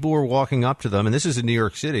 and people were walking up to them, and this is in New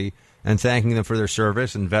York City, and thanking them for their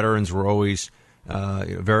service. And veterans were always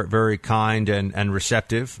very, very kind and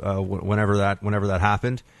receptive whenever that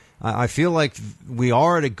happened. I feel like we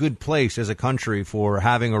are at a good place as a country for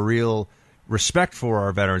having a real respect for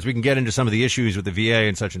our veterans. We can get into some of the issues with the VA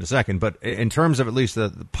and such in a second, but in terms of at least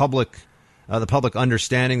the public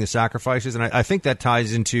understanding the sacrifices, and I think that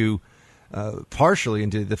ties into partially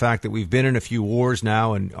into the fact that we've been in a few wars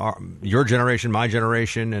now, and your generation, my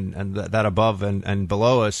generation, and that above and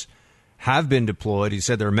below us have been deployed. He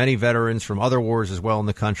said there are many veterans from other wars as well in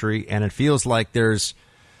the country, and it feels like there is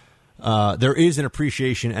an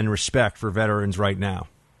appreciation and respect for veterans right now.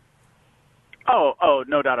 Oh,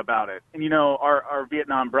 no doubt about it. And, our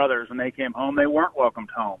Vietnam brothers, when they came home, they weren't welcomed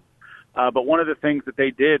home. But one of the things that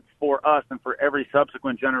they did for us and for every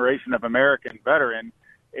subsequent generation of American veteran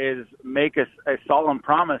is make us a solemn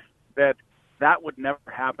promise that that would never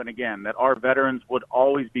happen again, that our veterans would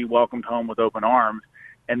always be welcomed home with open arms.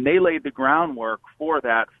 And they laid the groundwork for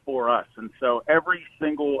that for us. And so every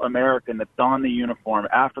single American that donned the uniform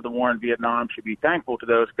after the war in Vietnam should be thankful to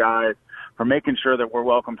those guys for making sure that we're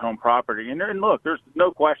welcomed home properly. And look, there's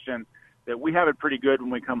no question that we have it pretty good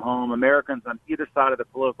when we come home. Americans on either side of the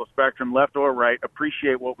political spectrum, left or right,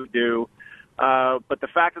 appreciate what we do. But the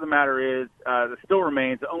fact of the matter is, it still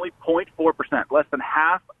remains only 0.4%, less than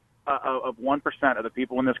half of 1% of the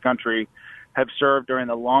people in this country have served during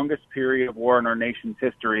the longest period of war in our nation's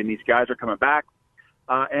history, and these guys are coming back,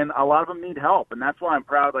 and a lot of them need help, and that's why I'm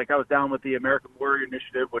proud. Like, I was down with the American Warrior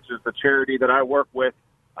Initiative, which is the charity that I work with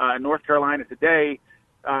in North Carolina today,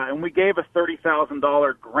 and we gave a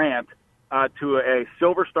 $30,000 grant to a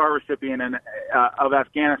Silver Star recipient of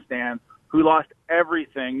Afghanistan who lost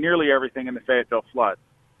everything, nearly everything, in the Fayetteville floods.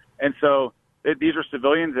 And so these are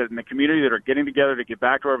civilians in the community that are getting together to get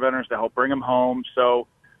back to our veterans to help bring them home. So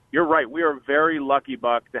you're right. We are very lucky,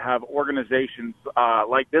 Buck, to have organizations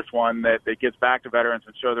like this one that gives back to veterans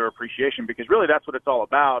and show their appreciation, because really that's what it's all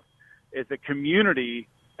about, is the community,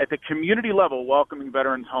 at the community level, welcoming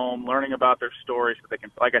veterans home, learning about their stories so they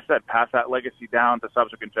can, like I said, pass that legacy down to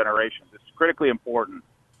subsequent generations. It's critically important.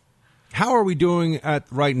 How are we doing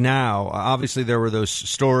right now? Obviously, there were those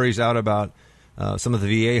stories out about some of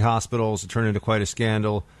the VA hospitals. It turned into quite a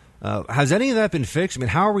scandal. Has any of that been fixed? I mean,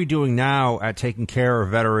 how are we doing now at taking care of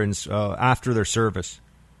veterans after their service?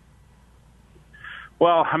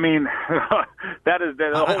 Well, I mean, that is.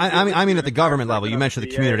 I mean, at the government level. You mentioned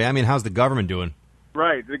the community. I mean, how's the government doing?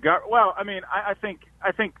 Right. Well, I mean, I think.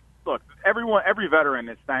 Look, every veteran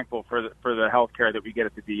is thankful for the health care that we get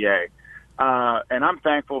at the VA. And I'm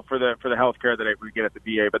thankful for the health care that we get at the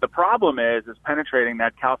VA. But the problem is penetrating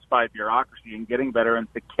that calcified bureaucracy and getting veterans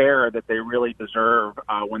the care that they really deserve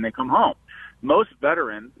when they come home. Most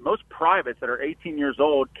veterans, most privates that are 18 years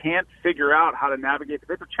old can't figure out how to navigate.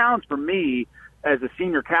 It's a challenge for me as a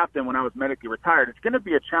senior captain when I was medically retired. It's going to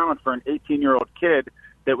be a challenge for an 18-year-old kid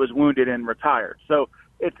that was wounded and retired. So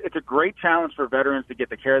it's a great challenge for veterans to get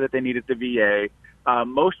the care that they need at the VA.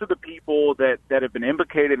 Most of the people that have been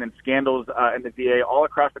implicated in scandals in the VA all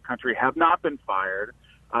across the country have not been fired.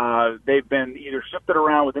 They've been either shifted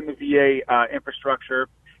around within the VA infrastructure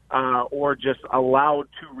or just allowed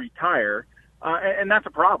to retire, and that's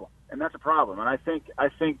a problem. And I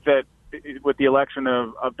think that with the election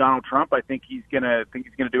of Donald Trump, I think he's gonna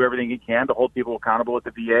do everything he can to hold people accountable at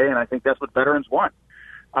the VA, and I think that's what veterans want.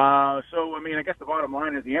 So, I mean, I guess the bottom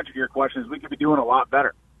line is the answer to your question is we could be doing a lot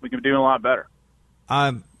better.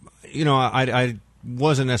 I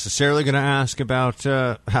wasn't necessarily going to ask about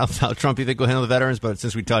how Trump you think will handle the veterans, but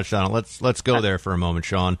since we touched on it, let's go there for a moment,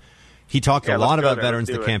 Sean. He talked a lot about veterans,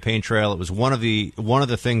 the campaign trail. It was one of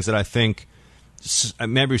the things that I think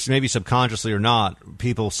maybe subconsciously or not,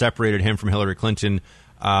 people separated him from Hillary Clinton.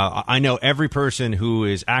 I know every person who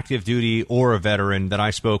is active duty or a veteran that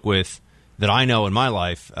I spoke with that I know in my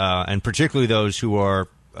life, and particularly those who are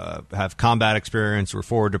have combat experience or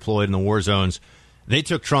forward deployed in the war zones, they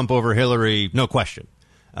took Trump over Hillary, no question,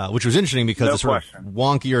 which was interesting because the sort of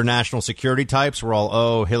wonkier national security types were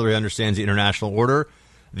all, Hillary understands the international order.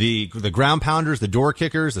 The ground pounders, the door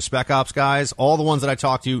kickers, the spec ops guys, all the ones that I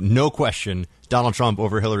talked to, no question, Donald Trump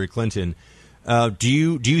over Hillary Clinton. Do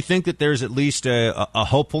you think that there's at least a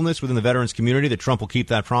hopefulness within the veterans community that Trump will keep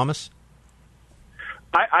that promise?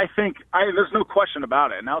 I think there's no question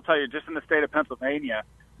about it. And I'll tell you, just in the state of Pennsylvania,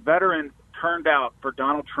 veterans turned out for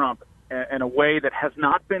Donald Trump in a way that has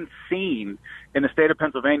not been seen in the state of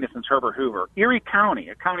Pennsylvania since Herbert Hoover. Erie County,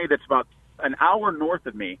 a county that's about an hour north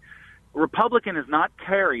of me, Republican has not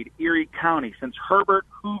carried Erie County since Herbert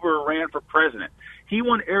Hoover ran for president. He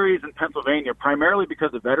won areas in Pennsylvania primarily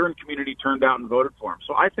because the veteran community turned out and voted for him.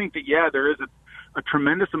 So I think that, there is a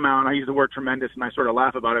tremendous amount. I use the word tremendous, and I sort of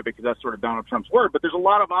laugh about it because that's sort of Donald Trump's word, but there's a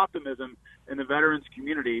lot of optimism in the veterans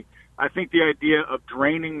community. I think the idea of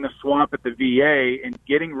draining the swamp at the VA and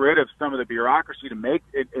getting rid of some of the bureaucracy to make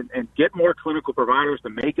it and get more clinical providers to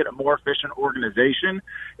make it a more efficient organization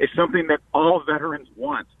is something that all veterans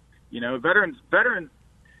want. Veterans,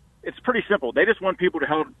 it's pretty simple. They just want people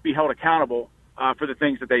to be held accountable for the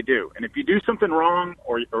things that they do. And if you do something wrong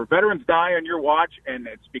or veterans die on your watch and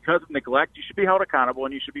it's because of neglect, you should be held accountable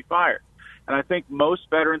and you should be fired. And I think most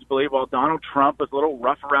veterans believe, while Donald Trump was a little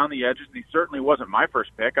rough around the edges, and he certainly wasn't my first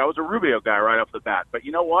pick. I was a Rubio guy right off the bat. But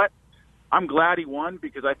you know what? I'm glad he won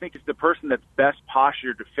because I think it's the person that's best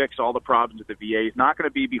postured to fix all the problems at the VA. He's not going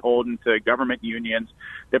to be beholden to government unions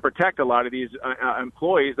that protect a lot of these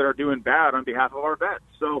employees that are doing bad on behalf of our vets.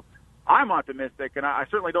 So I'm optimistic, and I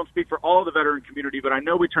certainly don't speak for all the veteran community, but I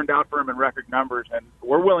know we turned out for him in record numbers, and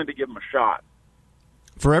we're willing to give him a shot.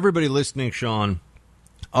 For everybody listening, Sean,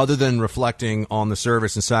 other than reflecting on the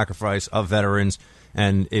service and sacrifice of veterans,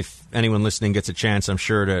 and if anyone listening gets a chance, I'm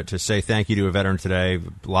sure to say thank you to a veteran today.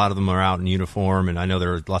 A lot of them are out in uniform, and I know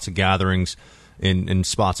there are lots of gatherings in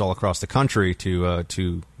spots all across the country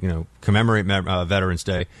to commemorate Veterans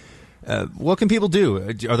Day. What can people do?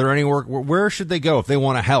 Are there any where should they go if they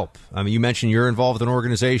want to help? I mean, you mentioned you're involved with an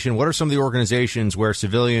organization. What are some of the organizations where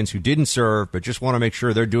civilians who didn't serve but just want to make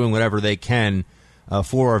sure they're doing whatever they can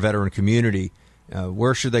for our veteran community?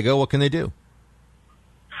 Where should they go? What can they do?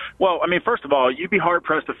 Well, I mean, first of all, you'd be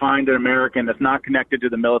hard-pressed to find an American that's not connected to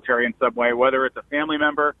the military in some way, whether it's a family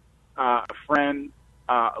member, a friend,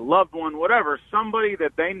 a loved one, whatever, somebody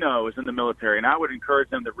that they know is in the military. And I would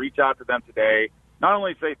encourage them to reach out to them today, not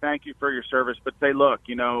only say thank you for your service, but say, look,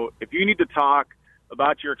 if you need to talk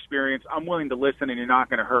about your experience, I'm willing to listen, and you're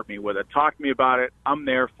not going to hurt me with it. Talk to me about it. I'm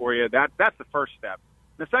there for you. That's the first step.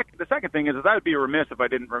 The second thing is I would be remiss if I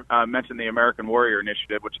didn't mention the American Warrior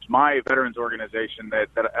Initiative, which is my veterans organization that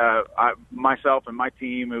myself and my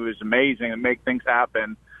team, who is amazing and make things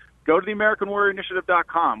happen. Go to the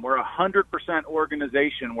AmericanWarriorInitiative.com. We're a 100%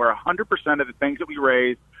 organization where 100% of the things that we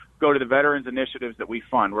raise go to the veterans initiatives that we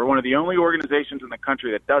fund. We're one of the only organizations in the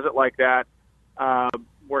country that does it like that.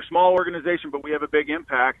 We're a small organization, but we have a big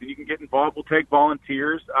impact, and you can get involved. We'll take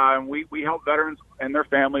volunteers, and we help veterans and their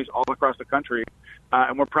families all across the country,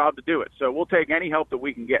 and we're proud to do it. So we'll take any help that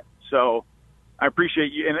we can get. So I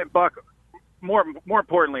appreciate you. And, Buck, more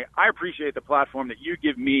importantly, I appreciate the platform that you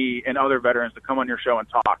give me and other veterans to come on your show and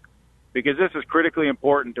talk, because this is critically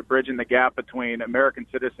important to bridging the gap between American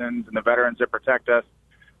citizens and the veterans that protect us.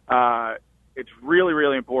 It's really,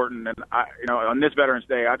 really important, and on this Veterans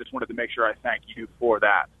Day, I just wanted to make sure I thank you for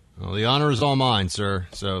that. Well, the honor is all mine, sir.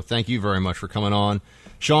 So thank you very much for coming on.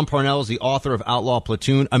 Sean Parnell is the author of Outlaw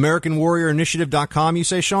Platoon. AmericanWarriorInitiative.com, you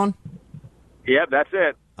say, Sean? Yep, that's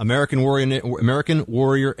it.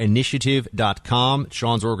 AmericanWarriorInitiative.com,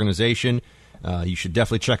 Sean's organization. You should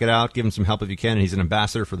definitely check it out. Give him some help if you can. He's an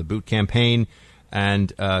ambassador for the boot campaign.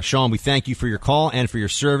 And, Sean, we thank you for your call and for your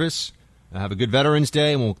service. Have a good Veterans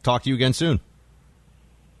Day, and we'll talk to you again soon.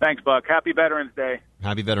 Thanks, Buck. Happy Veterans Day.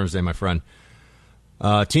 Happy Veterans Day, my friend.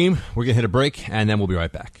 Team, we're going to hit a break, and then we'll be right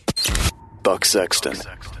back. Buck Sexton,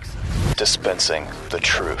 dispensing the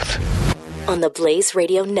truth. On the Blaze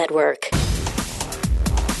Radio Network.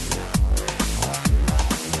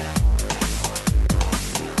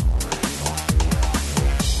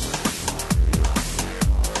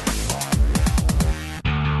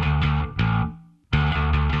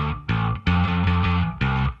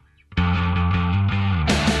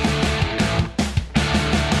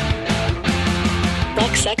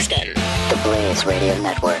 Sexton, the Blaze Radio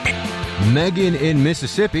Network. Megan in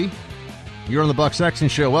Mississippi, you're on the Buck Sexton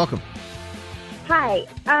Show. Welcome. Hi.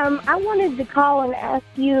 I wanted to call and ask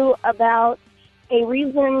you about a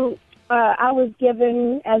reason I was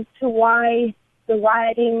given as to why the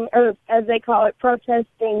rioting, or as they call it,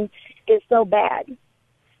 protesting, is so bad.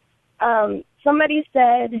 Somebody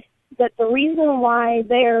said that the reason why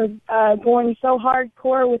they're going so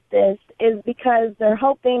hardcore with this is because they're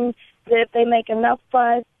hoping that if they make enough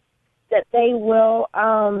fuss, that they will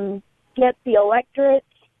get the electorate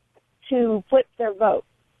to flip their vote.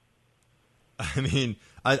 I mean,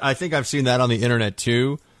 I think I've seen that on the internet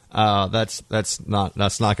too. That's not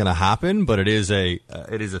going to happen, but it is a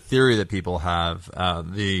theory that people have.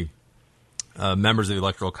 The members of the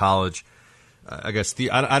Electoral College, I guess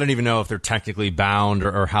I don't even know if they're technically bound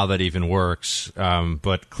or how that even works,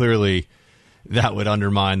 but clearly that would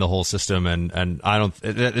undermine the whole system, and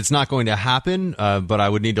it's not going to happen, but I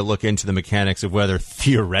would need to look into the mechanics of whether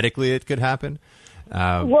theoretically it could happen.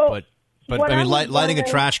 But I mean, lighting a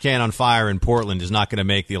trash can on fire in Portland is not going to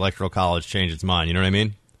make the Electoral College change its mind. You know what I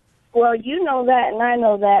mean? Well, you know that, and I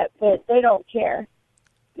know that, but they don't care.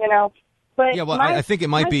 But yeah, well, I think it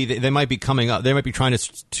might be they might be coming up. They might be trying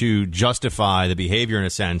to justify the behavior in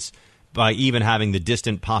a sense by even having the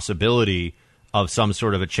distant possibility of some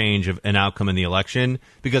sort of a change of an outcome in the election,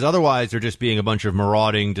 because otherwise they're just being a bunch of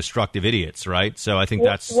marauding, destructive idiots, right? So I think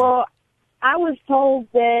that's... Well, I was told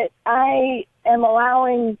that I am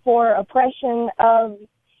allowing for oppression of,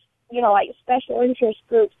 like special interest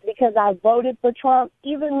groups because I voted for Trump,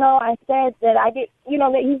 even though I said that I did,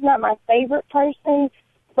 that he's not my favorite person,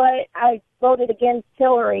 but I voted against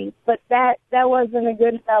Hillary. But that wasn't a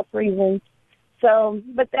good enough reason. So,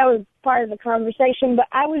 but that was part of the conversation. But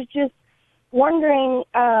I was just wondering,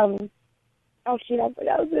 oh, shoot, I forgot what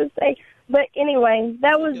I was going to say. But anyway,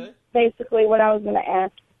 that was basically what I was going to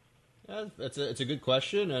ask. It's a good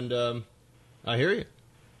question, and I hear you.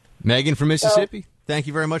 Megan from Mississippi, thank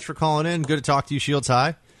you very much for calling in. Good to talk to you, Shields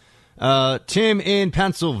High. Tim in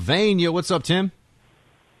Pennsylvania. What's up, Tim?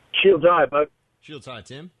 Shields High, bud. Shields High,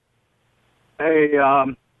 Tim. Hey,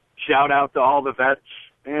 shout out to all the vets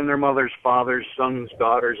and their mothers, fathers, sons,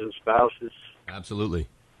 daughters, and spouses. Absolutely.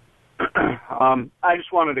 I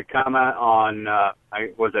just wanted to comment on,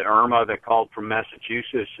 was it Irma that called from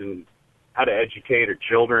Massachusetts and how to educate her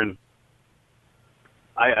children?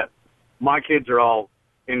 My kids are all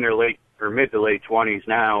in their late or mid to late 20s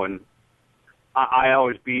now, and I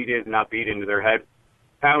always pounded into their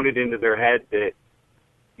head that,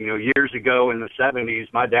 years ago in the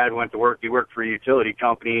 70s, my dad went to work. He worked for a utility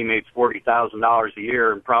company. He made $40,000 a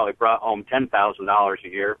year and probably brought home $10,000 a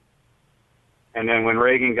year. And then when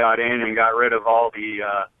Reagan got in and got rid of all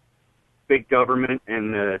the big government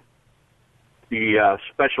and the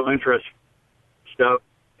special interest stuff,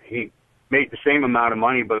 he made the same amount of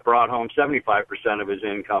money but brought home 75% of his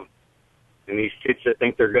income. And these kids that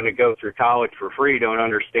think they're going to go through college for free don't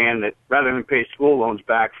understand that rather than pay school loans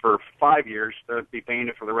back for 5 years, they'll be paying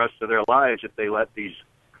it for the rest of their lives if they let these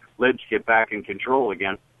lids get back in control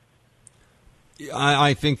again.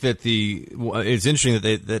 I think that it's interesting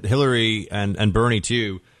that Hillary and Bernie,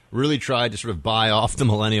 too, really tried to sort of buy off the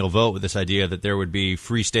millennial vote with this idea that there would be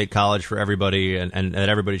free state college for everybody and that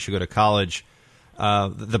everybody should go to college.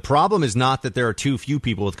 The problem is not that there are too few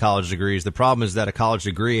people with college degrees. The problem is that a college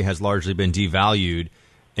degree has largely been devalued,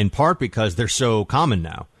 in part because they're so common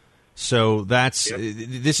now. So this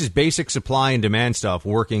is basic supply and demand stuff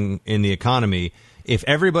working in the economy. If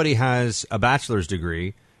everybody has a bachelor's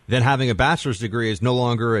degree, then having a bachelor's degree is no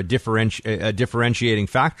longer a differentiating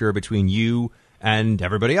factor between you and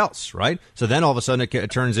everybody else, right? So then all of a sudden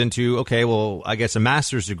it turns into, okay, well, I guess a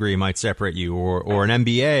master's degree might separate you, or an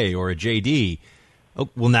MBA or a JD. Oh,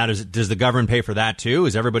 well, now does the government pay for that too?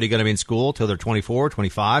 Is everybody going to be in school till they're 24,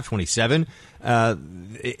 25, 27?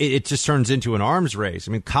 It just turns into an arms race.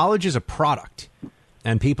 I mean, college is a product,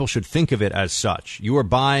 and people should think of it as such. You are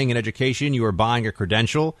buying an education. You are buying a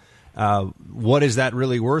credential. What is that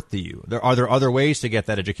really worth to you? Are there other ways to get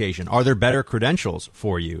that education? Are there better credentials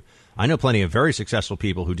for you? I know plenty of very successful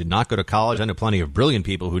people who did not go to college. I know plenty of brilliant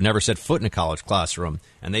people who never set foot in a college classroom,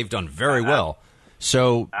 and they've done very well.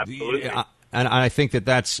 So, and I think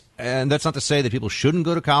that's not to say that people shouldn't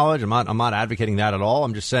go to college. I'm not advocating that at all.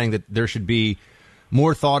 I'm just saying that there should be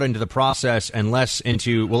more thought into the process and less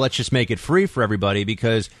into, well, let's just make it free for everybody,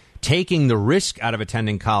 because taking the risk out of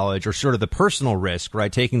attending college, or sort of the personal risk,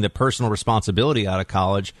 right, taking the personal responsibility out of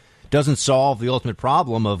college, doesn't solve the ultimate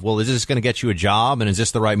problem of, well, is this going to get you a job, and is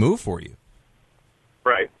this the right move for you?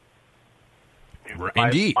 Right.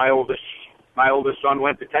 Indeed. My oldest son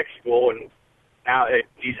went to tech school, and now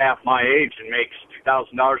he's half my age and makes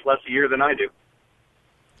 $2,000 less a year than I do.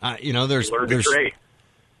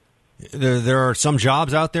 There are some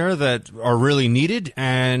jobs out there that are really needed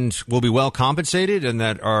and will be well compensated, and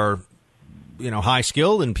that are, high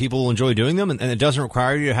skilled, and people will enjoy doing them. And it doesn't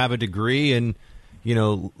require you to have a degree in,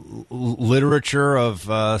 literature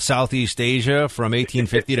of Southeast Asia from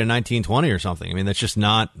 1850 to 1920 or something. I mean, that's just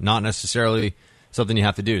not necessarily something you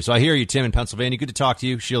have to do. So I hear you, Tim, in Pennsylvania. Good to talk to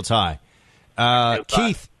you. Shields High.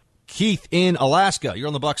 Keith in Alaska. You're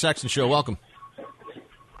on the Buck Sexton Show. Welcome.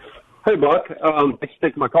 Hey, Buck. Thanks for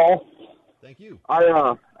taking my call. Thank you.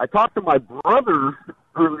 I talked to my brother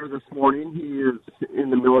earlier this morning. He is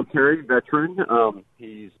in the military, veteran.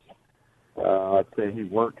 I'd say he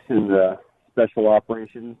works in the Special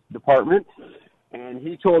Operations Department. And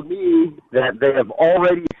he told me that they have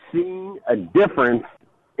already seen a difference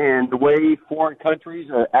in the way foreign countries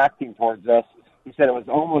are acting towards us. He said it was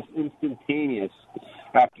almost instantaneous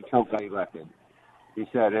after Trump got elected. He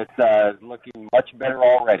said it's looking much better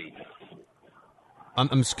already.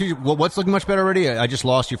 Excuse you, what's looking much better already? I just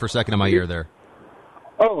lost you for a second in my ear there.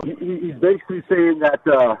 Oh, he's basically saying that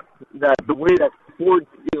that the way that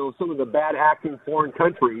some of the bad acting foreign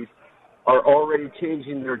countries are already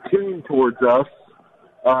changing their tune towards us.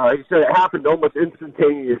 He said it happened almost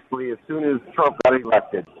instantaneously as soon as Trump got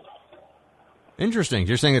elected. Interesting.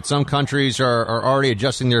 You're saying that some countries are already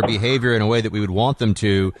adjusting their behavior in a way that we would want them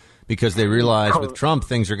to, because they realize with Trump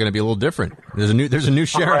things are going to be a little different. There's a new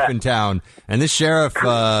sheriff in town, and this sheriff, you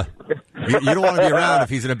don't want to be around if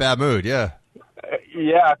he's in a bad mood. Yeah.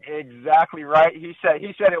 Yeah, exactly right. He said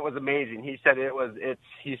it was amazing. He said it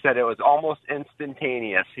was almost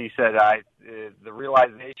instantaneous. He said the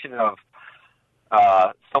realization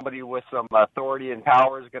somebody with some authority and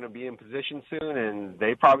power is going to be in position soon, and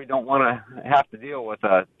they probably don't want to have to deal with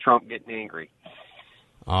Trump getting angry.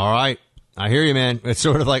 All right. I hear you, man. It's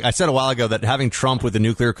sort of like I said a while ago that having Trump with the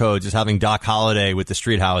nuclear codes is having Doc Holliday with the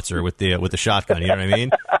street howitzer with the shotgun. You know what I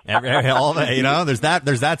mean? All that,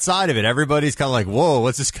 there's that side of it. Everybody's kind of like, whoa,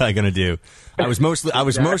 what's this guy going to do? I was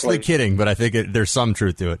mostly kidding, but I think there's some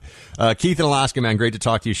truth to it. Keith in Alaska, man, great to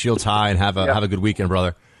talk to you. Shields high, and have a good weekend,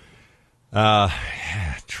 brother.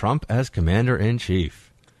 Trump as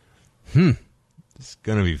commander-in-chief. It's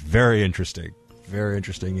going to be very interesting. Very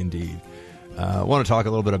interesting indeed. I want to talk a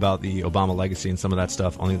little bit about the Obama legacy and some of that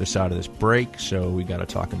stuff on the other side of this break, so we got to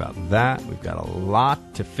talk about that. We've got a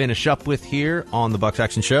lot to finish up with here on the Buck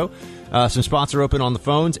Sexton Show. Some spots are open on the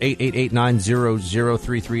phones,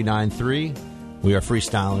 888-900-3393. We are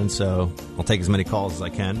freestyling, so I'll take as many calls as I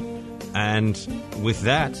can. And with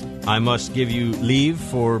that, I must give you leave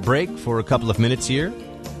for break for a couple of minutes here.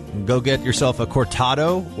 Go get yourself a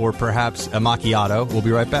cortado or perhaps a macchiato. We'll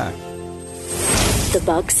be right back. The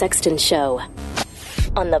Buck Sexton Show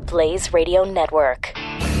on the Blaze Radio Network.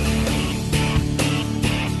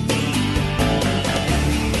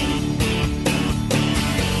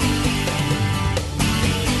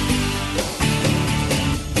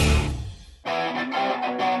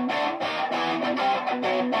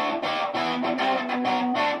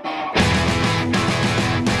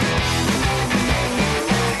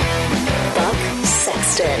 Buck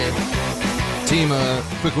Sexton. Team, a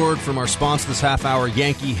quick word from our sponsor this half hour,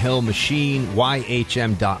 Yankee Hill Machine.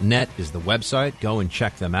 YHM.net is the website. Go and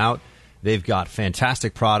check them out. They've got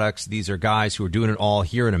fantastic products. These are guys who are doing it all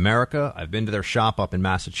here in America. I've been to their shop up in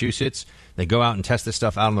Massachusetts. They go out and test this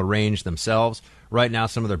stuff out on the range themselves. Right now,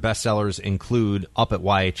 some of their best sellers include, up at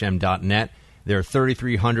YHM.net, their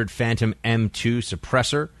 3300 Phantom M2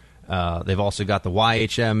 suppressor. They've also got the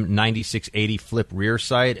YHM 9680 flip rear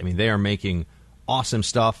sight. I mean, they are making awesome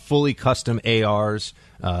stuff, fully custom ARs,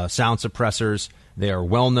 sound suppressors. They are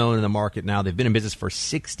well-known in the market now. They've been in business for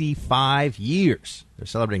 65 years. They're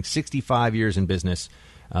celebrating 65 years in business.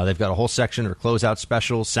 They've got a whole section of closeout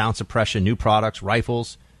specials, sound suppression, new products,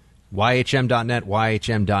 rifles. YHM.net,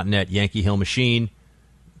 YHM.net, Yankee Hill Machine.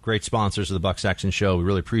 Great sponsors of the Buck Sexton Show. We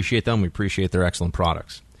really appreciate them. We appreciate their excellent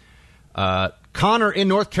products. Connor in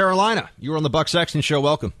North Carolina, you were on the Buck Sexton Show.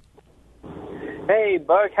 Welcome. Hey,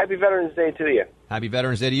 Buck. Happy Veterans Day to you. Happy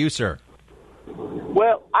Veterans Day to you, sir.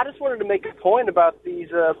 Well, I just wanted to make a point about these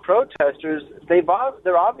protesters.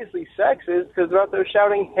 They're obviously sexist because they're out there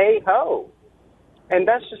shouting, hey, ho. And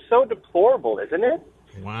that's just so deplorable, isn't it?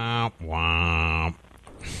 Wow, wow.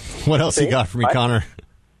 What else you got for me, Connor?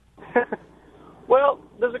 Well,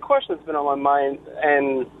 there's a question that's been on my mind,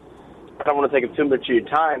 and I don't want to take up too much of your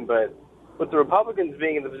time, but with the Republicans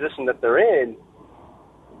being in the position that they're in,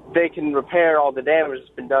 they can repair all the damage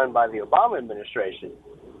that's been done by the Obama administration.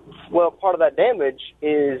 Well, part of that damage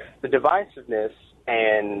is the divisiveness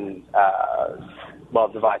and,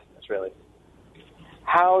 divisiveness, really.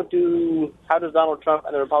 How does Donald Trump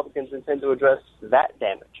and the Republicans intend to address that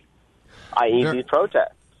damage, i.e. these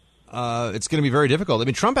protests? It's going to be very difficult. I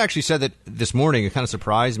mean, Trump actually said that this morning. It kind of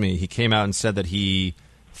surprised me. He came out and said that he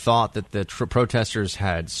thought that the protesters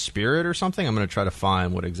had spirit or something. I'm going to try to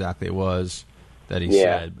find what exactly it was that he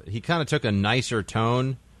said. He kind of took a nicer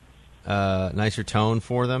tone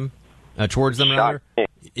for them, towards them, rather.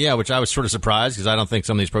 Yeah, which I was sort of surprised because I don't think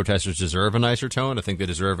some of these protesters deserve a nicer tone. I think they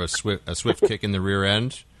deserve a swift kick in the rear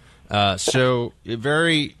end. I don't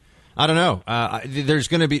know. There's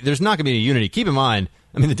not going to be any unity. Keep in mind,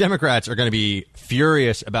 I mean, the Democrats are going to be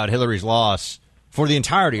furious about Hillary's loss for the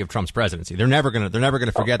entirety of Trump's presidency. They're never going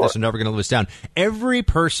to forget this. They're never going to live this down. Every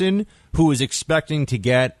person who is expecting to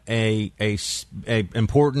get a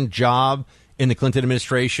important job in the Clinton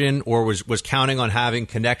administration or was counting on having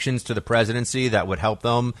connections to the presidency that would help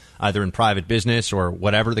them either in private business or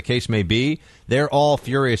whatever the case may be, they're all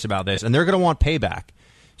furious about this, and they're going to want payback.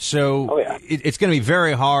 So it's going to be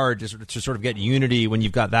very hard to sort of get unity when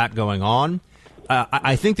you've got that going on.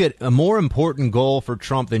 I think that a more important goal for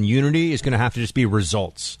Trump than unity is going to have to just be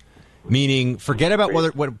results. Meaning, forget about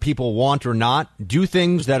what people want or not. Do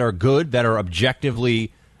things that are good, that are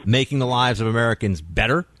objectively making the lives of Americans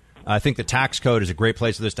better. I think the tax code is a great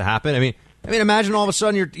place for this to happen. I mean, imagine all of a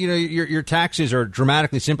sudden your taxes are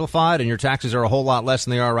dramatically simplified and your taxes are a whole lot less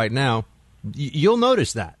than they are right now. You'll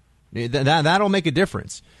notice that. That'll make a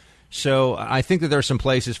difference. So I think that there are some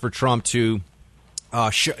places for Trump to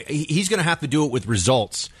he's going to have to do it with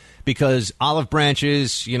results, because olive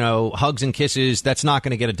branches, hugs and kisses, that's not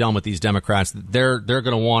going to get it done with these Democrats. They're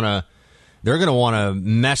going to want to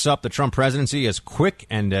mess up the Trump presidency as quick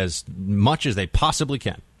and as much as they possibly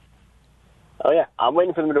can. Oh, yeah. I'm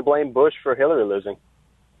waiting for them to blame Bush for Hillary losing.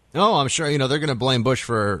 Oh, I'm sure, they're going to blame Bush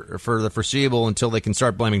for the foreseeable until they can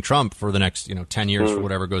start blaming Trump for the next, 10 years for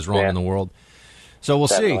whatever goes wrong in the world. So we'll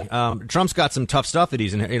see. Trump's got some tough stuff that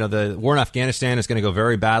he's in. The war in Afghanistan is going to go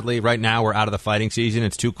very badly. Right now, we're out of the fighting season.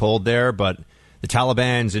 It's too cold there, but the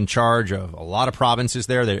Taliban's in charge of a lot of provinces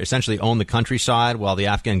there. They essentially own the countryside while the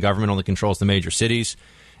Afghan government only controls the major cities.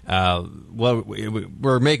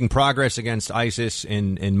 We're making progress against ISIS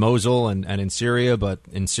in Mosul and in Syria, but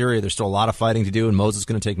in Syria there's still a lot of fighting to do, and Mosul's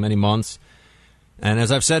going to take many months. And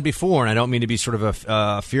as I've said before, and I don't mean to be sort of a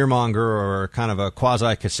fearmonger or kind of a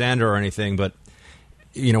quasi-Cassandra or anything, but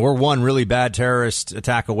we're one really bad terrorist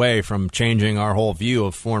attack away from changing our whole view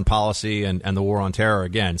of foreign policy and the war on terror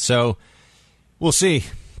again. So we'll see.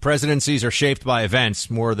 Presidencies are shaped by events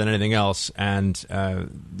more than anything else, and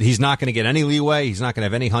he's not going to get any leeway. He's not going to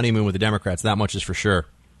have any honeymoon with the Democrats. That much is for sure.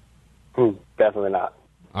 Definitely not.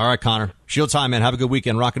 All right, Connor. Shield time, man. Have a good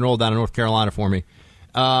weekend. Rock and roll down in North Carolina for me.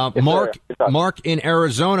 Mark in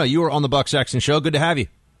Arizona, you are on the Buck Sexton Show. Good to have you.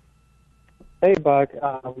 Hey, Buck.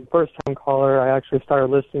 First-time caller. I actually started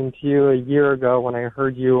listening to you a year ago when I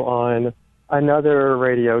heard you on another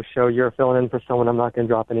radio show. You're filling in for someone. I'm not going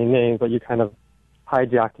to drop any names, but you kind of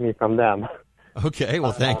hijacked me from them. Okay,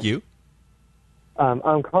 well, thank you.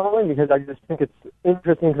 I'm calling because I just think it's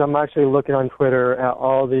interesting because I'm actually looking on Twitter at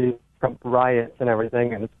all these Trump riots and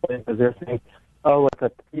everything, and it's funny because they're saying, oh, it's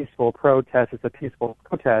a peaceful protest, it's a peaceful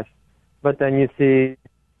protest, but then you see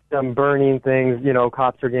them burning things,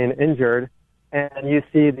 cops are getting injured, and you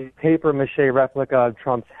see the papier-mâché replica of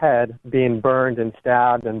Trump's head being burned and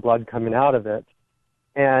stabbed and blood coming out of it.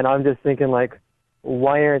 And I'm just thinking,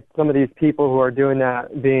 why aren't some of these people who are doing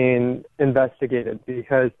that being investigated?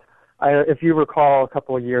 Because if you recall a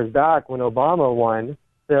couple of years back when Obama won,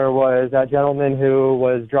 there was that gentleman who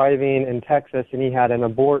was driving in Texas and he had an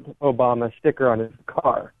Abort Obama sticker on his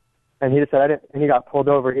car. And he said, and he got pulled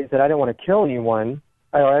over. He said, I didn't want to kill anyone.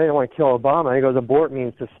 I didn't want to kill Obama. And he goes, abort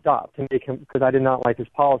means to stop, to make him, because I did not like his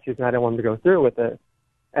policies and I didn't want him to go through with it.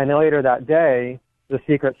 And then later that day, the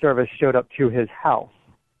Secret Service showed up to his house.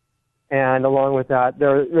 And along with that,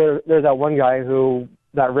 there's that one guy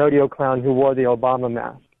that rodeo clown who wore the Obama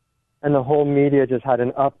mask. And the whole media just had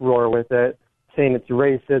an uproar with it, saying it's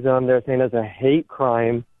racism. They're saying it's a hate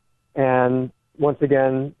crime. And once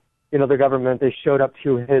again, the government, they showed up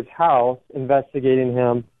to his house investigating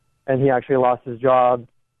him, and he actually lost his job.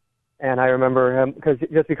 And I remember him,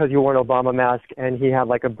 just because he wore an Obama mask, and he had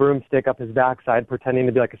a broomstick up his backside pretending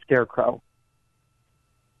to be like a scarecrow.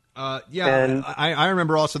 I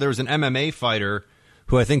remember also there was an MMA fighter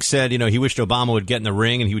who I think said, he wished Obama would get in the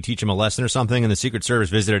ring and he would teach him a lesson or something, and the Secret Service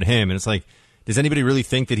visited him. And it's like, does anybody really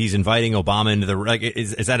think that he's inviting Obama into the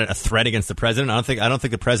is that a threat against the president? I don't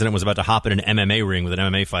think the president was about to hop in an MMA ring with an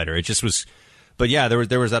MMA fighter. It just was. But yeah, there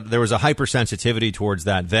was a hypersensitivity towards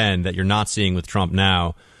that then that you're not seeing with Trump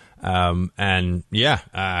now. We'll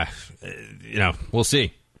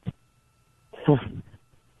see.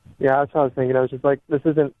 Yeah, that's what I was thinking. I was just like, this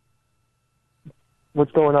isn't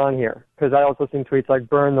what's going on here. Because I also seen tweets like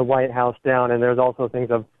burn the White House down, and there's also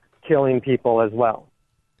things of killing people as well.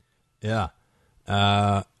 Yeah.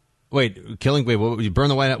 What you burn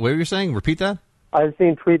the White House? What were you saying? Repeat that? I've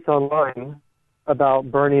seen tweets online about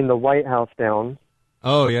burning the White House down.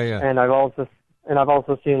 Oh, yeah. And I've also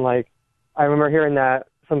seen I remember hearing that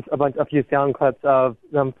a few sound clips of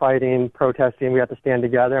them fighting, protesting, we have to stand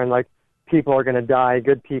together, and people are going to die,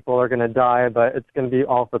 good people are going to die, but it's going to be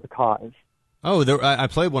all for the cause. Oh, I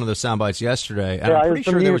played one of those sound bites yesterday, and yeah, I'm pretty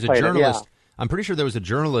sure there was a journalist. Yeah. I'm pretty sure there was a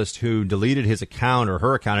journalist who deleted his account or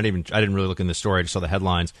her account. I didn't really look in the story. I just saw the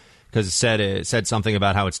headlines because it said something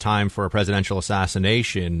about how it's time for a presidential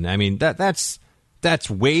assassination. I mean, that's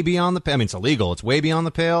way beyond the pale. I mean, it's illegal. It's way beyond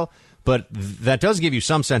the pale. But that does give you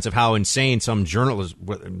some sense of how insane some journalists,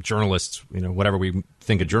 whatever we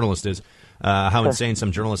think a journalist is, how insane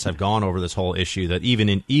some journalists have gone over this whole issue. That even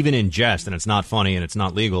in jest, and it's not funny and it's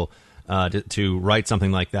not legal to write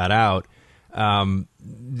something like that out.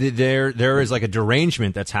 There is a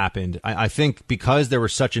derangement that's happened. I think because there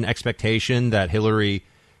was such an expectation that Hillary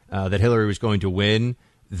was going to win,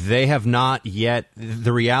 they have not yet.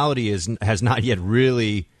 The reality has not yet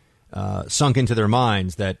really sunk into their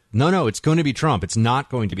minds that no, it's going to be Trump. It's not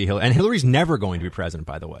going to be Hillary. And Hillary's never going to be president,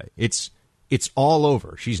 by the way. It's all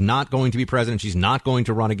over. She's not going to be president. She's not going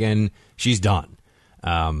to run again. She's done.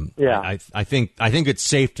 I think it's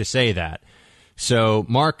safe to say that. So,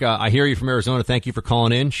 Mark, I hear you from Arizona. Thank you for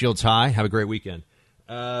calling in. Shields high. Have a great weekend.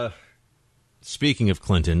 Speaking of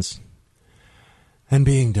Clintons and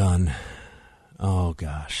being done, oh,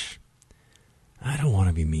 gosh. I don't want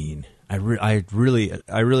to be mean. I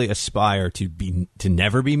really aspire to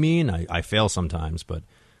never be mean. I fail sometimes, but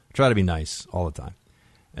I try to be nice all the time,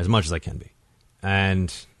 as much as I can be,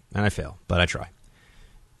 and I fail, but I try.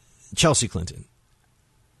 Chelsea Clinton,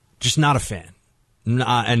 just not a fan,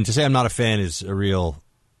 and to say I'm not a fan is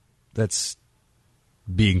that's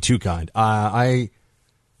being too kind. I'm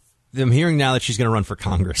hearing now that she's going to run for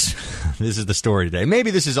Congress. This is the story today.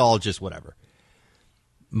 Maybe this is all just whatever,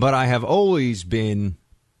 but I have always been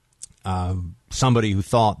somebody who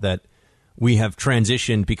thought that we have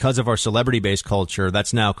transitioned because of our celebrity-based culture.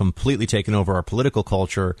 That's now completely taken over our political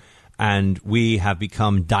culture, and we have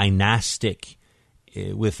become dynastic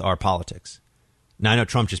with our politics. Now, I know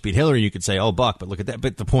Trump just beat Hillary. You could say, "Oh, Buck," but look at that.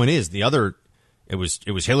 But the point is, it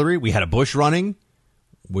was Hillary. We had a Bush running.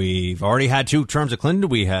 We've already had 2 terms of Clinton.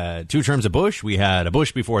 We had 2 terms of Bush. We had a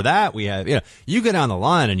Bush before that. We had, you go down the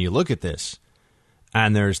line and you look at this,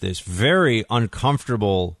 and there's this very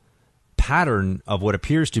uncomfortable pattern of what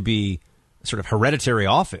appears to be sort of hereditary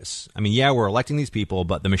office. I mean, yeah, we're electing these people,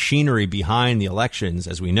 but the machinery behind the elections,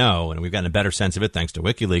 as we know, and we've gotten a better sense of it thanks to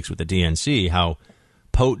WikiLeaks with the DNC, how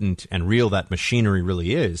potent and real that machinery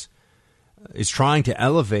really is trying to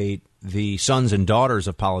elevate the sons and daughters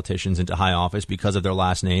of politicians into high office because of their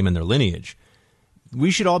last name and their lineage. We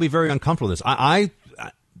should all be very uncomfortable with this.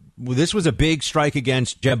 This was a big strike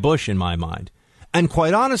against Jeb Bush in my mind. And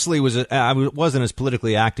quite honestly, I wasn't as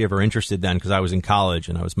politically active or interested then because I was in college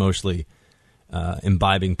and I was mostly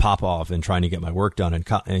imbibing Popov and trying to get my work done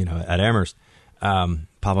at Amherst.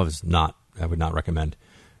 Popov is not. I would not recommend.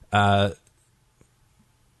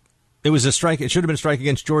 It was a strike. It should have been a strike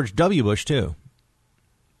against George W. Bush too.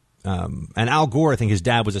 And Al Gore, I think his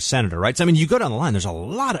dad was a senator, right? So I mean, you go down the line. There's a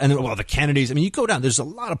lot of, the Kennedys. I mean, you go down. There's a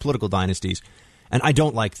lot of political dynasties, and I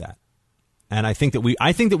don't like that. And I think that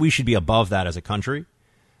we should be above that as a country.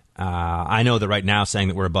 I know that right now saying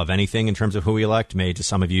that we're above anything in terms of who we elect may to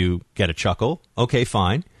some of you get a chuckle. Okay,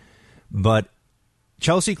 fine. But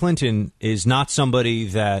Chelsea Clinton is not somebody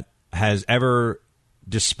that has ever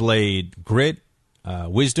displayed grit,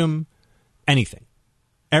 wisdom, anything.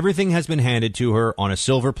 Everything has been handed to her on a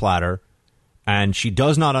silver platter, and she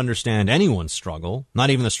does not understand anyone's struggle, not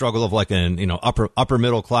even the struggle of like an upper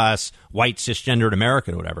middle class white cisgendered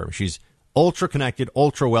American or whatever. She's ultra connected,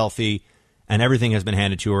 ultra wealthy, and everything has been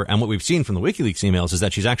handed to her. And what we've seen from the WikiLeaks emails is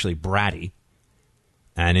that she's actually bratty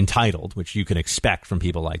and entitled, which you can expect from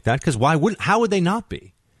people like that. Because how would they not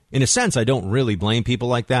be? In a sense, I don't really blame people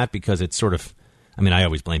like that because it's sort of, I mean, I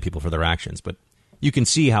always blame people for their actions, but you can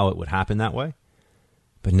see how it would happen that way.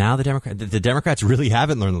 But now the Democrats really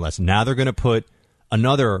haven't learned the lesson. Now they're going to put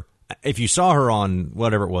another, if you saw her on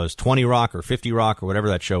whatever it was, 20 Rock or 50 Rock or whatever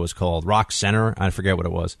that show was called, Rock Center, I forget what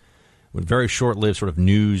it was, a very short-lived sort of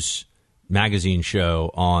news magazine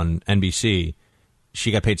show on NBC.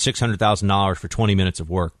 She got paid $600,000 for 20 minutes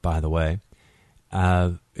of work, by the way.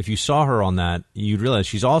 If you saw her on that, you'd realize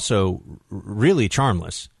she's also really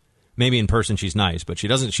charmless. Maybe in person she's nice, but she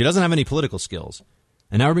doesn't have any political skills.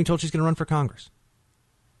 And now we're being told she's going to run for Congress.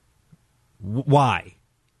 Why?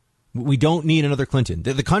 We don't need another Clinton.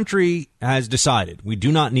 The country has decided we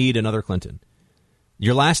do not need another Clinton.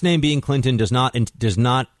 Your last name being Clinton does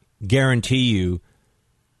not guarantee you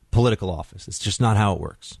political office. It's just not how it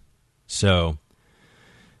works. So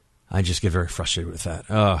I just get very frustrated with that.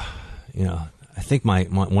 I think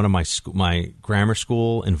one of my grammar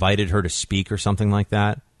school invited her to speak or something like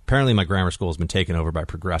that. Apparently my grammar school has been taken over by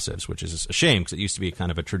progressives, which is a shame because it used to be kind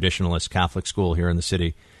of a traditionalist Catholic school here in the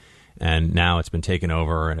city. And now it's been taken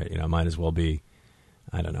over, and it might as well be,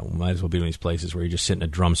 I don't know, might as well be one of these places where you just sit in a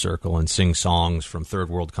drum circle and sing songs from third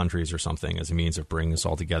world countries or something as a means of bringing us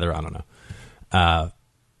all together. I don't know.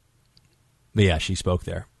 But yeah, she spoke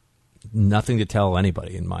there. Nothing to tell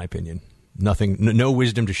anybody, in my opinion. Nothing, no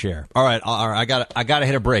wisdom to share. All right, I gotta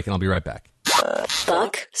hit a break, and I'll be right back.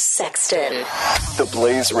 Buck Sexton, the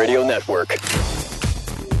Blaze Radio Network.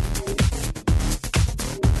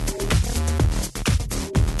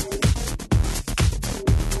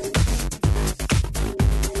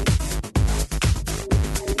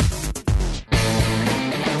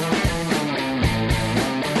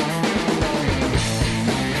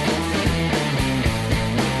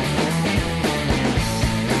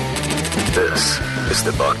 This is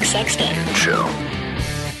the Buck Sexton Show.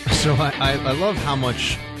 So I love how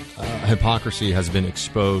much hypocrisy has been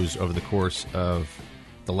exposed over the course of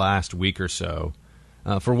the last week or so.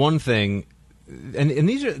 For one thing, and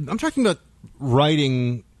these are, I'm talking about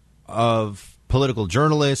writing of political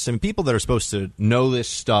journalists and people that are supposed to know this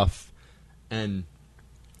stuff and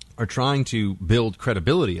are trying to build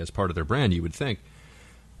credibility as part of their brand, you would think.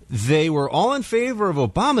 they were all in favor of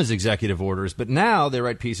Obama's executive orders, but now they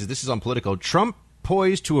write pieces. This is on Politico. Trump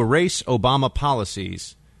poised to erase Obama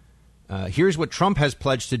policies. Here's what Trump has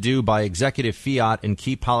pledged to do by executive fiat in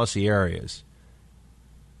key policy areas.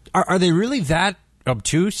 Are they really that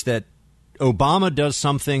obtuse that Obama does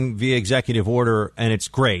something via executive order and it's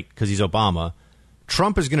great because he's Obama?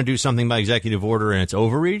 Trump is going to do something by executive order and it's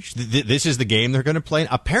overreach? This is the game they're going to play?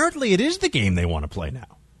 Apparently it is the game they want to play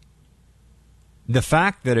now. The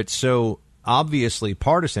fact that it's so obviously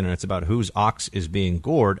partisan and it's about whose ox is being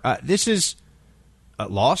gored, this is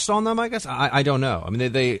lost on them, I guess? I don't know. I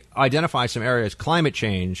mean, they identify some areas: climate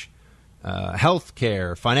change, health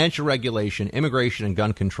care, financial regulation, immigration, and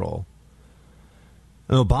gun control.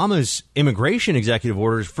 And Obama's immigration executive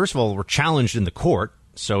orders, first of all, were challenged in the court,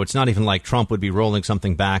 so it's not even like Trump would be rolling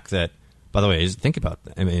something back that, by the way, think about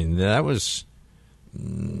that. I mean, that was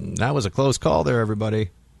a close call there, everybody.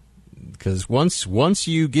 Because once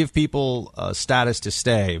you give people status to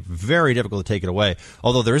stay, very difficult to take it away.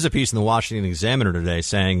 Although there is a piece in the Washington Examiner today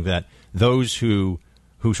saying that those who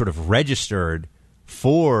sort of registered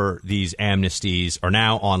for these amnesties are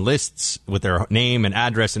now on lists with their name and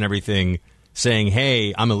address and everything saying,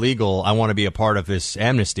 hey, I'm illegal, I want to be a part of this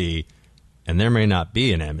amnesty, and there may not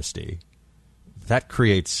be an amnesty. That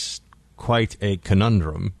creates quite a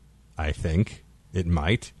conundrum, I think. It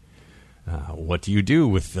might. What do you do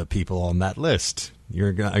with the people on that list? Are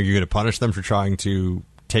you going to punish them for trying to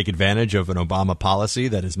take advantage of an Obama policy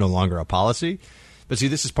that is no longer a policy? But see,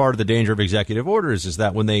 this is part of the danger of executive orders, is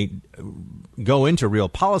that when they go into real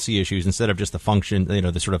policy issues instead of just the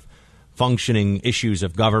sort of functioning issues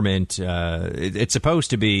of government, it's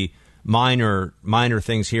supposed to be minor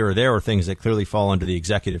things here or there, or things that clearly fall under the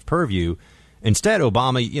executive purview. Instead,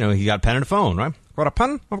 Obama, he got a pen and a phone, right? Got a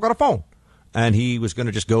pen, I've got a phone. And he was going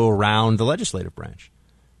to just go around the legislative branch.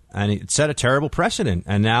 And it set a terrible precedent.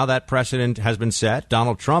 And now that precedent has been set.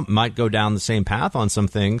 Donald Trump might go down the same path on some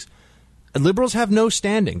things. Liberals have no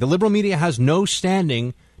standing. The liberal media has no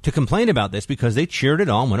standing to complain about this because they cheered it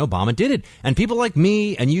on when Obama did it. And people like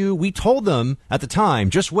me and you, we told them at the time,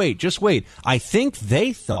 just wait, just wait. I think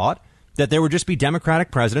they thought that there would just be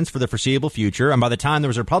Democratic presidents for the foreseeable future. And by the time there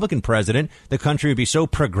was a Republican president, the country would be so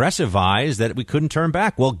progressivized that we couldn't turn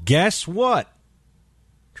back. Well, guess what?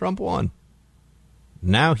 Trump won.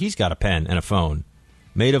 Now he's got a pen and a phone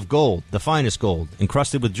made of gold, the finest gold,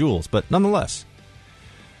 encrusted with jewels. But nonetheless,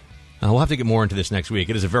 we'll have to get more into this next week.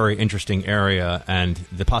 It is a very interesting area, and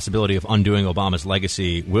the possibility of undoing Obama's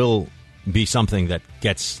legacy will be something that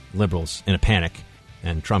gets liberals in a panic,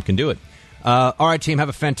 and Trump can do it. All right, team, have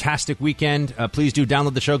a fantastic weekend. Please do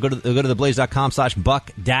download the show. Go to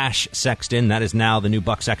theblaze.com/Buck-Sexton. That is now the new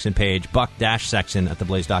Buck Sexton page, Buck-Sexton at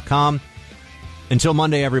theblaze.com. Until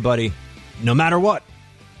Monday, everybody, no matter what,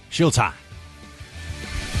 shields high.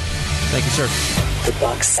 Thank you, sir. The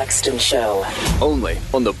Buck Sexton Show. Only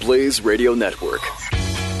on the Blaze Radio Network.